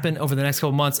to happen over the next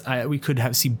couple months. We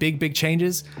could see big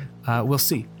changes. We'll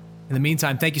see. In the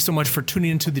meantime, thank you so much for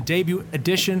tuning into the debut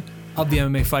edition of the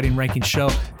MMA Fighting Rankings Show.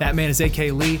 That man is AK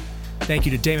Lee. Thank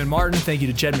you to Damon Martin. Thank you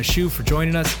to Jed Meshew for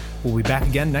joining us. We'll be back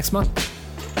again next month.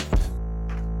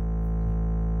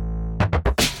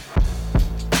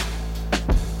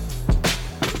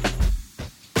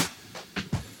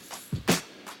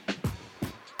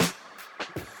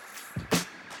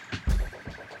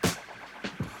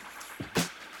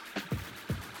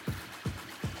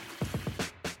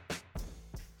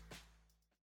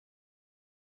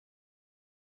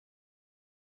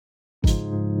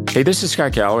 Hey, this is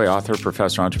Scott Galloway, author,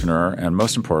 professor, entrepreneur, and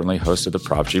most importantly, host of the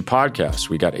Prop G podcast.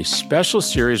 We got a special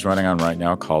series running on right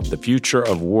now called The Future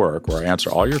of Work, where I answer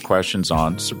all your questions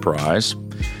on, surprise,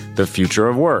 the future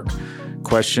of work.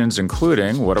 Questions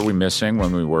including, what are we missing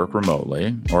when we work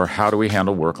remotely? Or how do we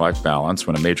handle work-life balance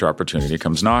when a major opportunity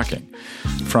comes knocking?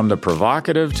 From the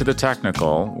provocative to the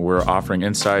technical, we're offering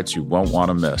insights you won't want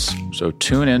to miss. So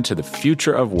tune in to The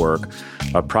Future of Work,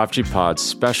 a Prop G Pod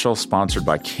special sponsored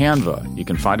by Canva. You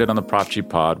can find it on the Prop G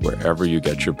Pod wherever you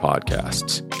get your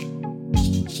podcasts.